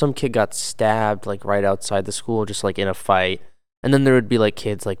remember some kid got stabbed like right outside the school, just like in a fight. And then there would be like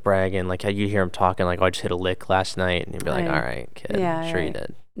kids like bragging, like how you hear him talking, like, oh, I just hit a lick last night. And you'd be like, all right, kid, sure you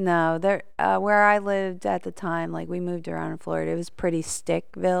did. No, there, where I lived at the time, like we moved around in Florida, it was pretty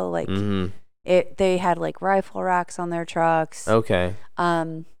Stickville. Like they had like rifle racks on their trucks. Okay.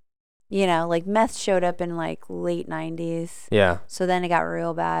 Like meth showed up in like late 90s. Yeah. So then it got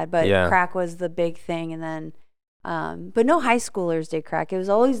real bad, but crack was the big thing. And then, but no high schoolers did crack. It was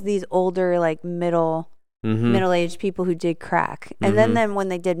always these older, like middle-aged people who did crack. And then when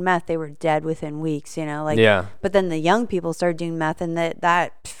they did meth, they were dead within weeks, but then the young people started doing meth and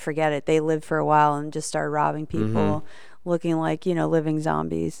that forget it. They lived for a while and just started robbing people, looking like, living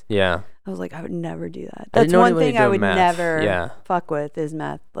zombies. Yeah. I was like, I would never do that. That's one thing I would never fuck with is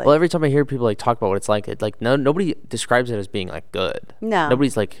meth. Like, well, every time I hear people like talk about what it's like nobody describes it as being like good. No.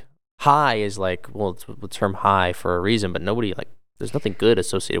 Nobody's like, high is like, well, it's the term high for a reason, but nobody like, there's nothing good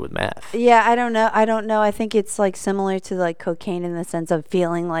associated with meth. Yeah, I don't know. I think it's like similar to like cocaine in the sense of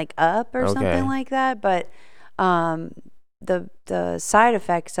feeling like up or something like that. But the side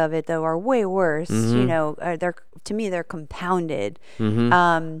effects of it though are way worse. They're compounded.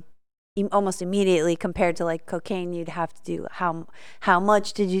 Almost immediately compared to like cocaine, you'd have to do how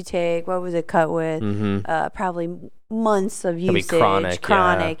much did you take? What was it cut with? Probably months of usage.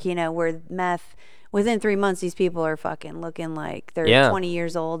 Chronic. Where meth, within 3 months, these people are fucking looking like they're 20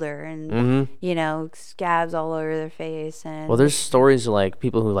 years older and, scabs all over their face. And well, there's stories of like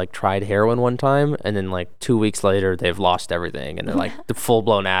people who like tried heroin one time and then like 2 weeks later, they've lost everything and they're like the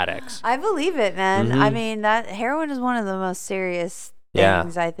full-blown addicts. I believe it, man. I mean, that heroin is one of the most serious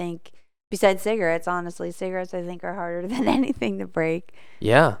things, I think. Besides cigarettes, honestly, cigarettes I think are harder than anything to break.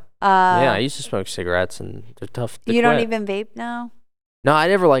 Yeah. Yeah, I used to smoke cigarettes, and they're tough to You quit. don't even vape now? No, I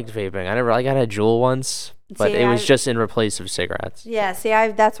never liked vaping. I got a Juul once, but it was just in replace of cigarettes. Yeah, see,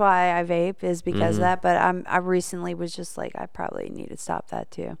 that's why I vape, is because of that. But I recently was just like, I probably need to stop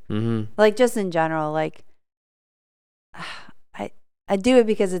that too. Like, just in general, like, I do it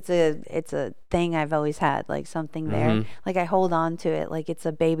because it's a thing I've always had, like something there. Like, I hold on to it like it's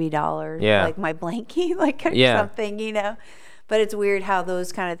a baby doll or like my blankie, like or something, you know. But it's weird how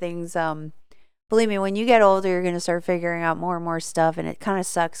those kind of things. Believe me, when you get older, you're gonna start figuring out more and more stuff, and it kind of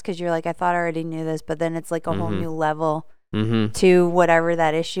sucks because you're like, I thought I already knew this, but then it's like a whole new level to whatever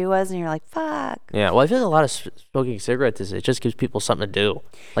that issue was, and you're like, fuck. Yeah, well, I feel like a lot of smoking cigarettes is it just gives people something to do.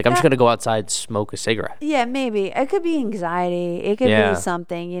 Like, I'm just gonna go outside and smoke a cigarette. Yeah, maybe it could be anxiety. It could be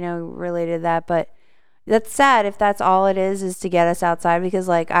something, you know, related to that. But that's sad if that's all it is to get us outside. Because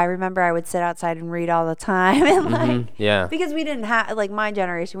like I remember I would sit outside and read all the time, and like because we didn't have, like, my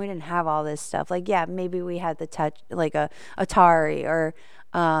generation, we didn't have all this stuff. Like, yeah, maybe we had the touch, like a Atari or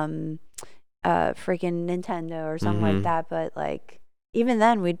freaking Nintendo or something like that, but like even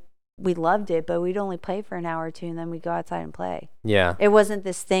then we loved it, but we'd only play for an hour or two and then we'd go outside and play. Yeah, it wasn't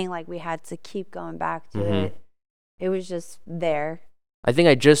this thing like we had to keep going back to it. It was just there. I think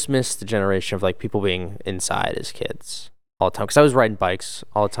I just missed the generation of like people being inside as kids all the time, because I was riding bikes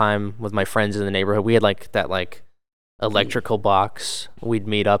all the time with my friends in the neighborhood. We had like that like electrical box we'd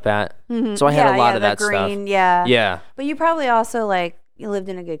meet up at, so I had a lot of that green, stuff. Yeah, but you probably also like you lived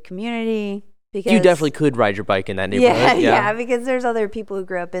in a good community. Because you definitely could ride your bike in that neighborhood. Yeah, because there's other people who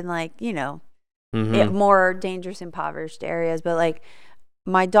grew up in like, you know, more dangerous, impoverished areas. But like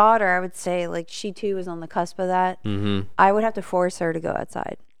my daughter, I would say like she too was on the cusp of that. I would have to force her to go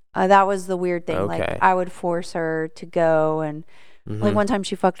outside. That was the weird thing. Okay. Like I would force her to go, and like one time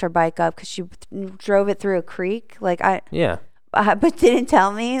she fucked her bike up because she drove it through a creek. Like but didn't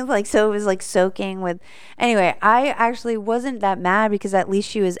tell me, like, so it was like soaking with. Anyway, I actually wasn't that mad because at least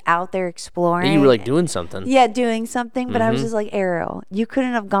she was out there exploring. And you were like doing something. Yeah, doing something. But I was just like, Ariel, you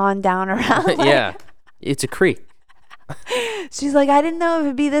couldn't have gone down around. Like, yeah, it's a creek. She's like, I didn't know if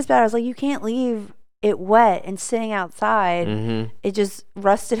it'd be this bad. I was like, you can't leave it wet and sitting outside. It just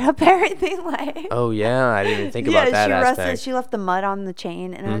rusted up everything. Like, oh yeah, I didn't even think about that aspect. She left the mud on the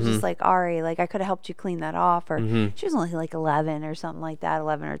chain, and I was just like, Ari, like I could have helped you clean that off. Or she was only like 11 or something like that,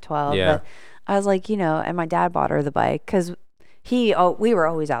 11 or 12. Yeah. But I was like, you know, and my dad bought her the bike because we were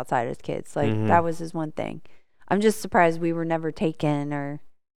always outside as kids. Like that was his one thing. I'm just surprised we were never taken or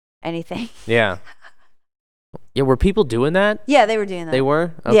anything. Yeah. Yeah, were people doing that? Yeah, they were doing that. They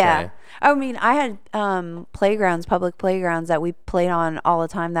were? Okay. Yeah. I mean, I had public playgrounds that we played on all the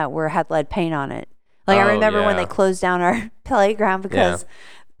time that had lead paint on it. Like, I remember when they closed down our playground because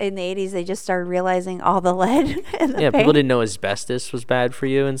in the 80s they just started realizing all the lead in the paint. People didn't know asbestos was bad for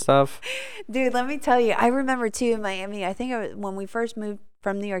you and stuff. Dude, let me tell you, I remember too in Miami, I think when we first moved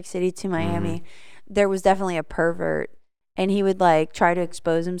from New York City to Miami, there was definitely a pervert. And he would like try to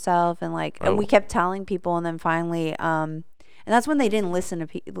expose himself, and like, and we kept telling people, and then finally, and that's when they didn't listen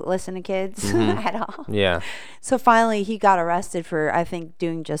to kids at all. Yeah. So finally, he got arrested for, I think,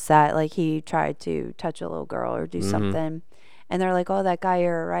 doing just that. Like he tried to touch a little girl or do something, and they're like, "Oh, that guy,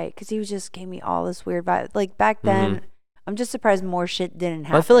 you're right," because he just gave me all this weird vibe. Like back then, I'm just surprised more shit didn't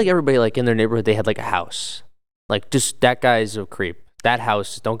happen. I feel like everybody like in their neighborhood they had like a house, like just that guy's a creep. That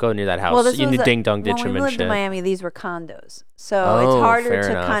house, don't go near that house. Well, you need ding dong ditch him and shit. When we lived in Miami, these were condos, so it's harder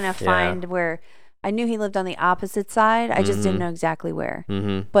to kind of find where. I knew he lived on the opposite side. I just didn't know exactly where.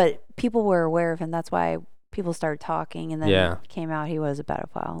 But people were aware of him. That's why people started talking, and then it came out he was a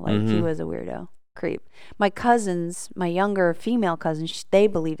pedophile. Like he was a weirdo, creep. My cousins, my younger female cousins, they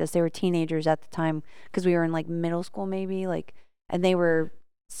believed us. They were teenagers at the time because we were in like middle school, maybe, like, and they were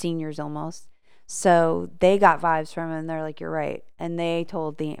seniors almost. So they got vibes from him, and they're like, "You're right." And they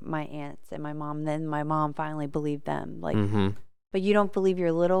told my aunts and my mom. Then my mom finally believed them. Like, but you don't believe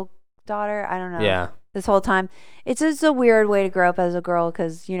your little daughter? I don't know. Yeah. This whole time, it's just a weird way to grow up as a girl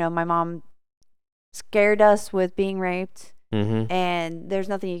because you know my mom scared us with being raped, and there's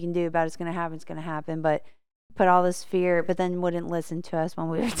nothing you can do about it. It's gonna happen. It's gonna happen. But put all this fear, but then wouldn't listen to us when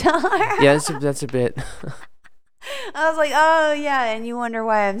we were telling her. Yeah, that's a bit. I was like, oh, yeah, and you wonder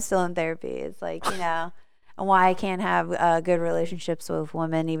why I'm still in therapy. It's like, you know, and why I can't have good relationships with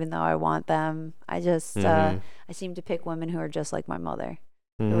women even though I want them. I just, I seem to pick women who are just like my mother,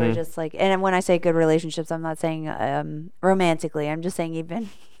 who are just like, and when I say good relationships, I'm not saying romantically. I'm just saying even.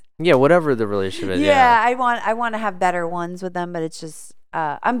 Yeah, whatever the relationship is. Yeah, I want to have better ones with them, but it's just,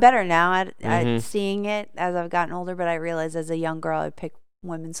 I'm better now at seeing it as I've gotten older, but I realized as a young girl, I'd pick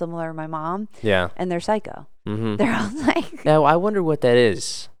women similar to my mom. Yeah. And they're psycho. They're all like. Now, I wonder what that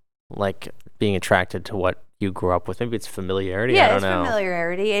is. like being attracted to what you grew up with? Maybe it's familiarity. Yeah, I don't know. It's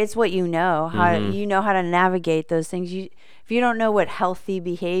familiarity. It's what you know. How you know how to navigate those things. If you don't know what healthy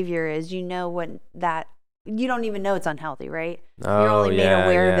behavior is, you know you don't even know it's unhealthy, right? You're only made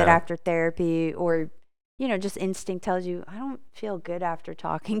aware of it after therapy, or just instinct tells you, I don't feel good after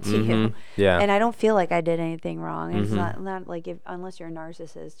talking to you. Yeah. And I don't feel like I did anything wrong. It's not like unless you're a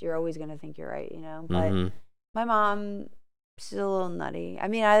narcissist, you're always going to think you're right, But my mom, she's a little nutty. I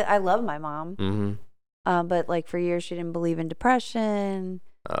mean, I love my mom. But like for years, she didn't believe in depression.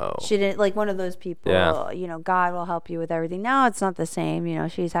 Oh. She didn't, like, one of those people, God will help you with everything. Now it's not the same.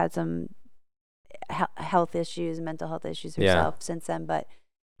 She's had some health issues, mental health issues herself since then, but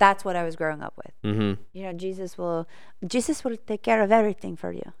that's what I was growing up with. Jesus will take care of everything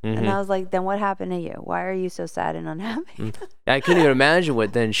for you. And I was like, then what happened to you? Why are you so sad and unhappy? I couldn't even imagine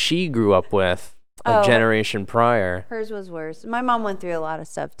what then she grew up with a generation prior. Hers was worse. My mom went through a lot of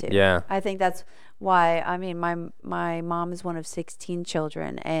stuff too. Yeah. I think that's why, I mean, my mom is one of 16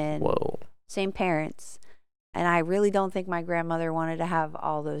 children, and same parents. And I really don't think my grandmother wanted to have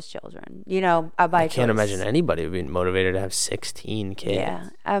all those children, by I can't imagine anybody being motivated to have 16 kids. Yeah,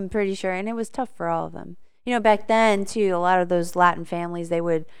 I'm pretty sure. And it was tough for all of them. Back then, too, a lot of those Latin families, they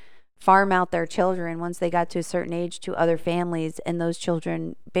would farm out their children once they got to a certain age to other families. And those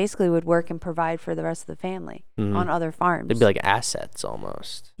children basically would work and provide for the rest of the family on other farms. They'd be like assets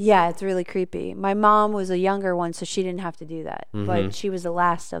almost. Yeah, it's really creepy. My mom was a younger one, so she didn't have to do that. But she was the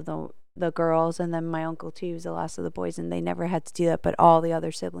last of the girls, and then my uncle too was the last of the boys, and they never had to do that, but all the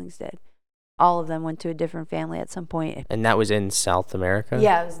other siblings did. All of them went to a different family at some point. And that was in South America?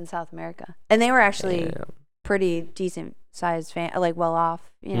 Yeah, it was in South America. And they were actually pretty decent sized like well off,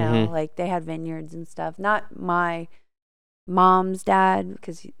 like they had vineyards and stuff. Not my mom's dad,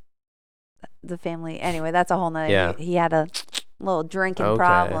 because the family, anyway, that's a whole nother, he had a little drinking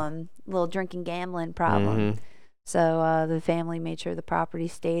problem, little drinking gambling problem. So the family made sure the property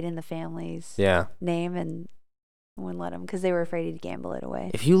stayed in the family's name and wouldn't let them, because they were afraid he'd gamble it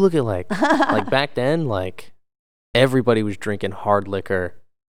away. If you look at like back then, like everybody was drinking hard liquor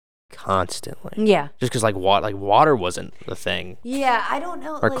constantly. Yeah. Just because like water wasn't the thing. Yeah, I don't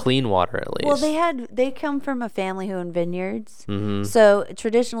know. Or clean water at least. Well, they come from a family who owned vineyards. So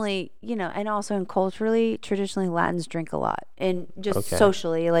traditionally, and also in culturally, traditionally Latins drink a lot, and just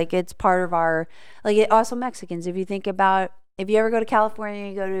socially, like it's part of our, also Mexicans. If you think about, if you ever go to California,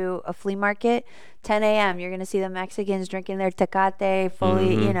 you go to a flea market, 10 a.m., you're going to see the Mexicans drinking their Tecate,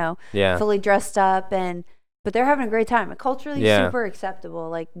 fully, fully dressed up, but they're having a great time. Culturally, super acceptable.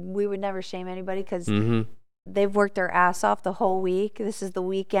 Like, we would never shame anybody, because they've worked their ass off the whole week. This is the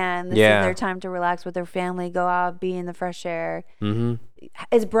weekend. This is their time to relax with their family, go out, be in the fresh air.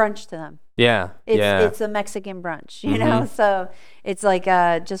 It's brunch to them. Yeah. It's a Mexican brunch, So it's like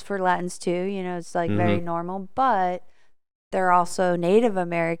just for Latins too, it's like very normal. But they're also Native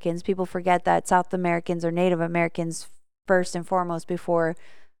Americans. People forget that South Americans are Native Americans first and foremost before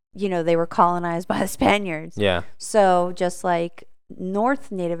they were colonized by the Spaniards. Yeah. So just like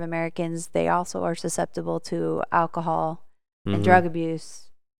North Native Americans, they also are susceptible to alcohol and drug abuse,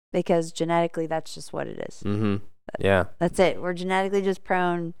 because genetically that's just what it is. That's it. We're genetically just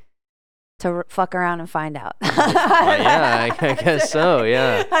prone to fuck around and find out. I guess so.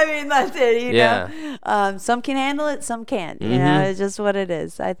 Yeah. I mean, that's it. You know, some can handle it, some can't. You know, it's just what it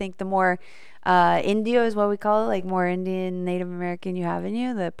is. I think the more Indio is what we call it, like more Indian, Native American you have in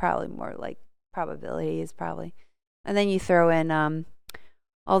you, the probably more like probability is probably. And then you throw in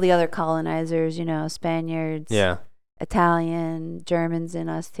all the other colonizers, Spaniards, Italian, Germans in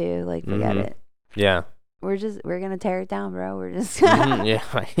us too. Like, forget it. Yeah. We're gonna tear it down, bro. We're just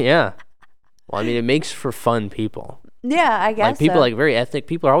yeah. Well, I mean, it makes for fun people. Yeah, I guess. Like people, like very ethnic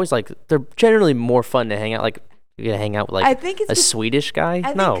people, are always like, they're generally more fun to hang out. Like, you gonna hang out with like I think it's Swedish guy?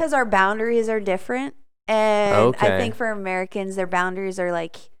 I think because our boundaries are different, and I think for Americans, their boundaries are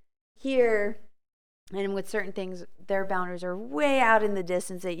like here, and with certain things, their boundaries are way out in the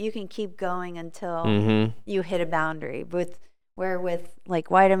distance that you can keep going until you hit a boundary. With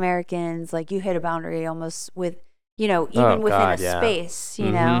like white Americans, like you hit a boundary almost with, even within a space,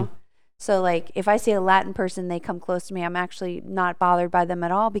 you know. So like if I see a Latin person, they come close to me, I'm actually not bothered by them at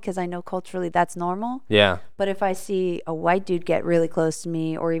all, because I know culturally that's normal. Yeah. But if I see a white dude get really close to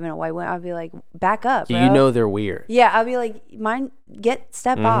me, or even a white woman, I'll be like, back up, bro. You know they're weird. Yeah, I'll be like,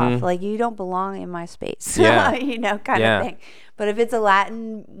 step off. Like, you don't belong in my space. Yeah. Kind of thing. But if it's a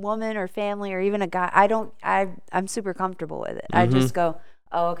Latin woman or family, or even a guy, I'm super comfortable with it. I just go,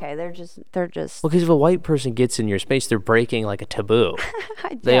 oh, okay, they're just. Well, because if a white person gets in your space, they're breaking like a taboo.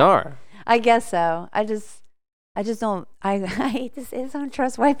 They are. I guess so. I just don't. I hate to say this. I don't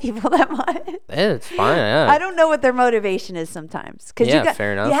trust white people that much. It's fine. Yeah. I don't know what their motivation is sometimes. Because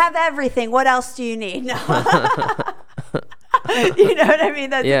fair enough. You have everything. What else do you need? No. You know what I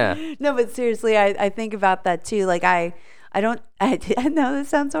mean? No, but seriously, I think about that too. Like I know this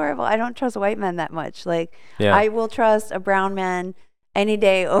sounds horrible. I don't trust white men that much. Like I will trust a brown man any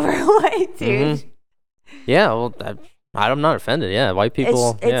day over a white dude. Mm-hmm. Yeah, well, I'm not offended. Yeah, white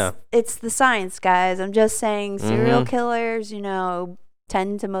people. It's the science, guys. I'm just saying serial killers,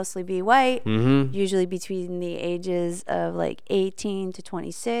 tend to mostly be white, usually between the ages of like 18 to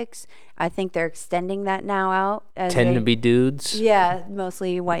 26. I think they're extending that now out. Tend to be dudes. Yeah,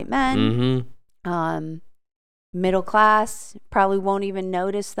 mostly white men. Middle class, probably won't even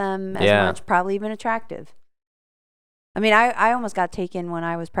notice them as much, probably even attractive. I mean, I almost got taken when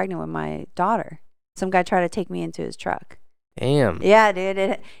I was pregnant with my daughter. Some guy tried to take me into his truck. Damn. Yeah,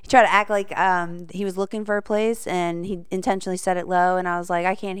 dude. He tried to act like he was looking for a place, and he intentionally said it low, and I was like,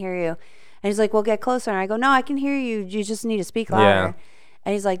 I can't hear you. And he's like, well, get closer. And I go, no, I can hear you. You just need to speak louder. Yeah.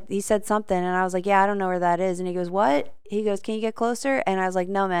 And he's like, he said something, and I was like, yeah, I don't know where that is. And he goes, what? He goes, can you get closer? And I was like,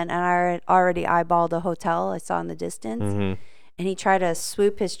 no, man. And I already eyeballed a hotel I saw in the distance. And he tried to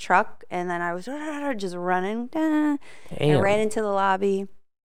swoop his truck, and then I was just running. And I ran into the lobby.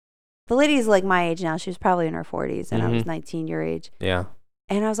 The lady's like my age now. She was probably in her 40s, and I was 19, your age. Yeah.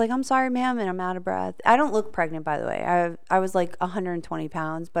 And I was like, I'm sorry, ma'am, and I'm out of breath. I don't look pregnant, by the way. I was like 120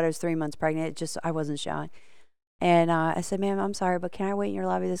 pounds, but I was 3 months pregnant. I wasn't showing. And I said, ma'am, I'm sorry, but can I wait in your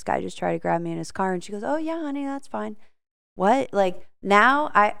lobby? This guy just tried to grab me in his car. And she goes, oh, yeah, honey, that's fine. What? Like,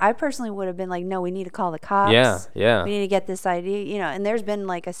 now, I personally would have been like, no, we need to call the cops. Yeah. We need to get this idea, and there's been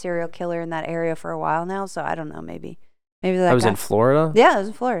like a serial killer in that area for a while now. So I don't know, maybe that was in Florida? Yeah, it was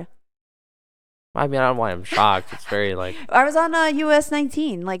in Florida. I mean, I don't know why I'm shocked. It's very like... I was on US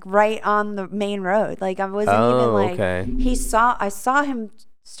 19, like right on the main road. Like I wasn't even like... Okay. I saw him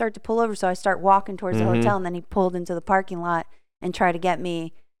start to pull over, so I start walking towards the hotel, and then he pulled into the parking lot and tried to get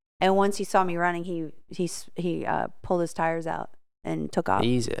me. And once he saw me running, he pulled his tires out and took off.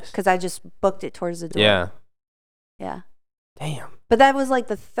 Jesus. Because I just booked it towards the door. Yeah. Damn. But that was like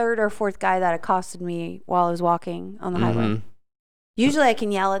the third or fourth guy that accosted me while I was walking on the highway. Usually I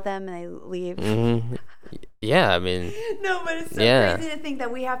can yell at them and they leave. Yeah, I mean. No, but it's so crazy to think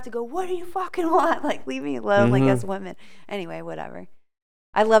that we have to go, what do you fucking want? Like, leave me alone, like as women. Anyway, whatever.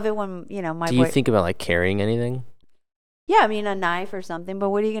 I love it when, Do you think about like carrying anything? Yeah, I mean, a knife or something, but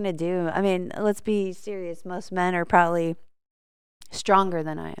what are you going to do? I mean, let's be serious. Most men are probably stronger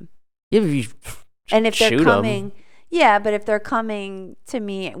than I am. Yeah, and if they're coming... Yeah, but if they're coming to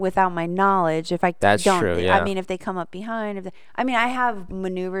me without my knowledge, if I That's don't, true, yeah. I mean, if they come up behind, I have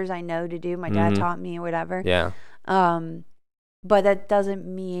maneuvers I know to do. My dad taught me or whatever. Yeah. But that doesn't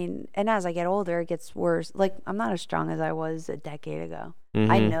mean, and as I get older, it gets worse. Like, I'm not as strong as I was a decade ago.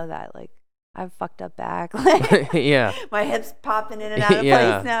 I know that. Like, I've fucked up back. Yeah. My hips popping in and out of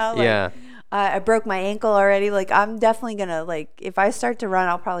place now. Like, I broke my ankle already. Like, I'm definitely gonna, like, if I start to run,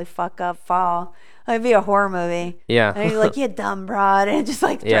 I'll probably fuck up, fall. It'd be a horror movie. Yeah. And you're like, you dumb broad, and just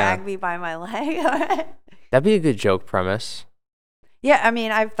like drag me by my leg. That'd be a good joke premise. Yeah, I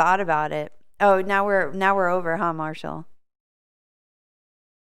mean, I've thought about it. Oh, now we're over, huh, Marshall?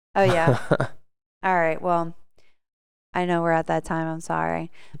 Oh yeah. All right. Well, I know we're at that time. I'm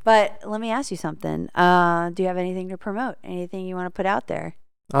sorry, but let me ask you something. Do you have anything to promote? Anything you want to put out there?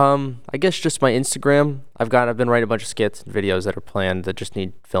 I guess just my Instagram. I've been writing a bunch of skits and videos that are planned that just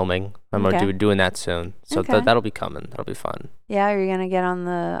need filming. I'm gonna be doing that soon, so that'll be coming. That'll be fun. Yeah, are you gonna get on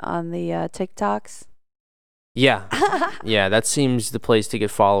the TikToks? Yeah, yeah, that seems the place to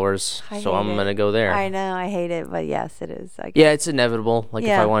get followers. So I'm gonna go there. I know, I hate it, but yes, it is. Yeah, it's inevitable. Like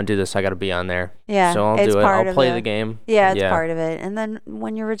if I want to do this, I got to be on there. Yeah, so I'll do it. I'll play the game. Yeah, it's part of it. And then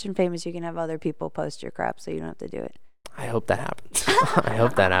when you're rich and famous, you can have other people post your crap, so you don't have to do it. I hope that happens. I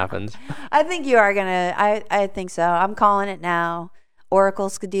hope that happens. I think you are gonna. I think so. I'm calling it now. Oracle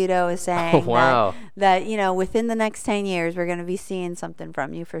Scaduto is saying that within the next 10 years we're gonna be seeing something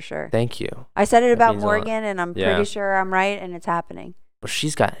from you for sure. Thank you. I said it about Morgan, and I'm pretty sure I'm right, and it's happening. Well,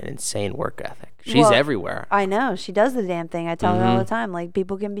 she's got an insane work ethic. She's everywhere. I know. She does the damn thing. I tell her all the time. Like,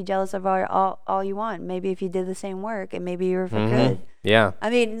 people can be jealous of all you want. Maybe if you did the same work, and maybe you were for good. Yeah. I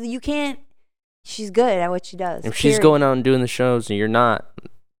mean, you can't. She's good at what she does. If she's going out and doing the shows and you're not,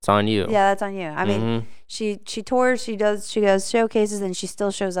 It's on you. Yeah, that's on you. I mean, she tours, she goes showcases, and she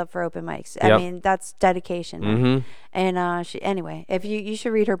still shows up for open mics. I mean, that's dedication. Man. And anyway, if you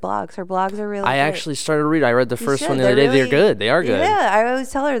should read her blogs. Her blogs are really. I great. Actually started to read. I read the first one the other day. They're good. They are good. Yeah, I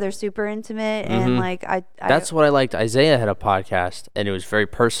always tell her they're super intimate and like I. That's what I liked. Isaiah had a podcast, and it was very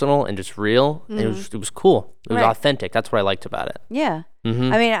personal and just real. And it was cool. It was authentic. That's what I liked about it. Yeah. I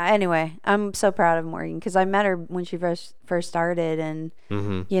mean, anyway, I'm so proud of Morgan because I met her when she first started, and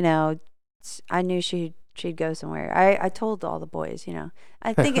you know, I knew she'd go somewhere. I told all the boys, you know.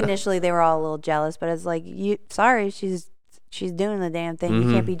 I think initially they were all a little jealous, but it's like, she's doing the damn thing.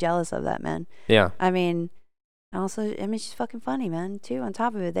 You can't be jealous of that, man. Yeah. I mean, she's fucking funny, man. Too. On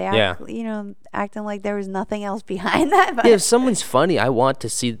top of it, they act, you know, acting like there was nothing else behind that. But if someone's funny, I want to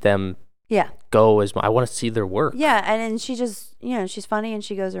see them. Go I want to see their work. Yeah, and then she just, you know, she's funny and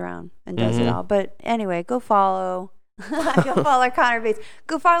she goes around and does it all. But anyway, go follow. Go follow Connor Bates.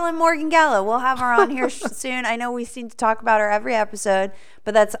 Go follow Morgan Gallo. We'll have her on here soon. I know we seem to talk about her every episode,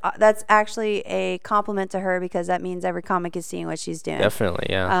 but that's actually a compliment to her because that means every comic is seeing what she's doing. Definitely,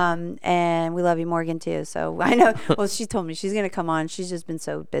 yeah. And we love you, Morgan, too. So I know. Well, she told me she's gonna come on. She's just been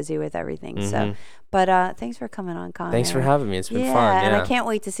so busy with everything. So, but thanks for coming on, Connor. Thanks for having me. It's been fun. Yeah, and I can't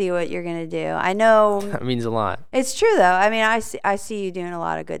wait to see what you're gonna do. I know that means a lot. It's true though. I mean, I see you doing a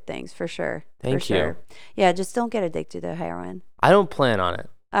lot of good things for sure. Thank you. Yeah, just don't get addicted to heroin. I don't plan on it.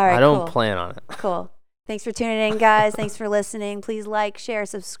 All right, I don't plan on it. Cool. Thanks for tuning in, guys. Thanks for listening. Please like, share,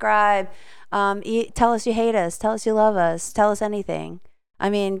 subscribe. Tell us you hate us. Tell us you love us. Tell us anything. I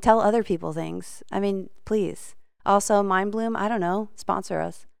mean, tell other people things. I mean, please. Also, Mind Bloom, I don't know, sponsor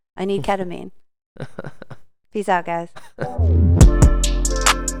us. I need ketamine. Peace out, guys.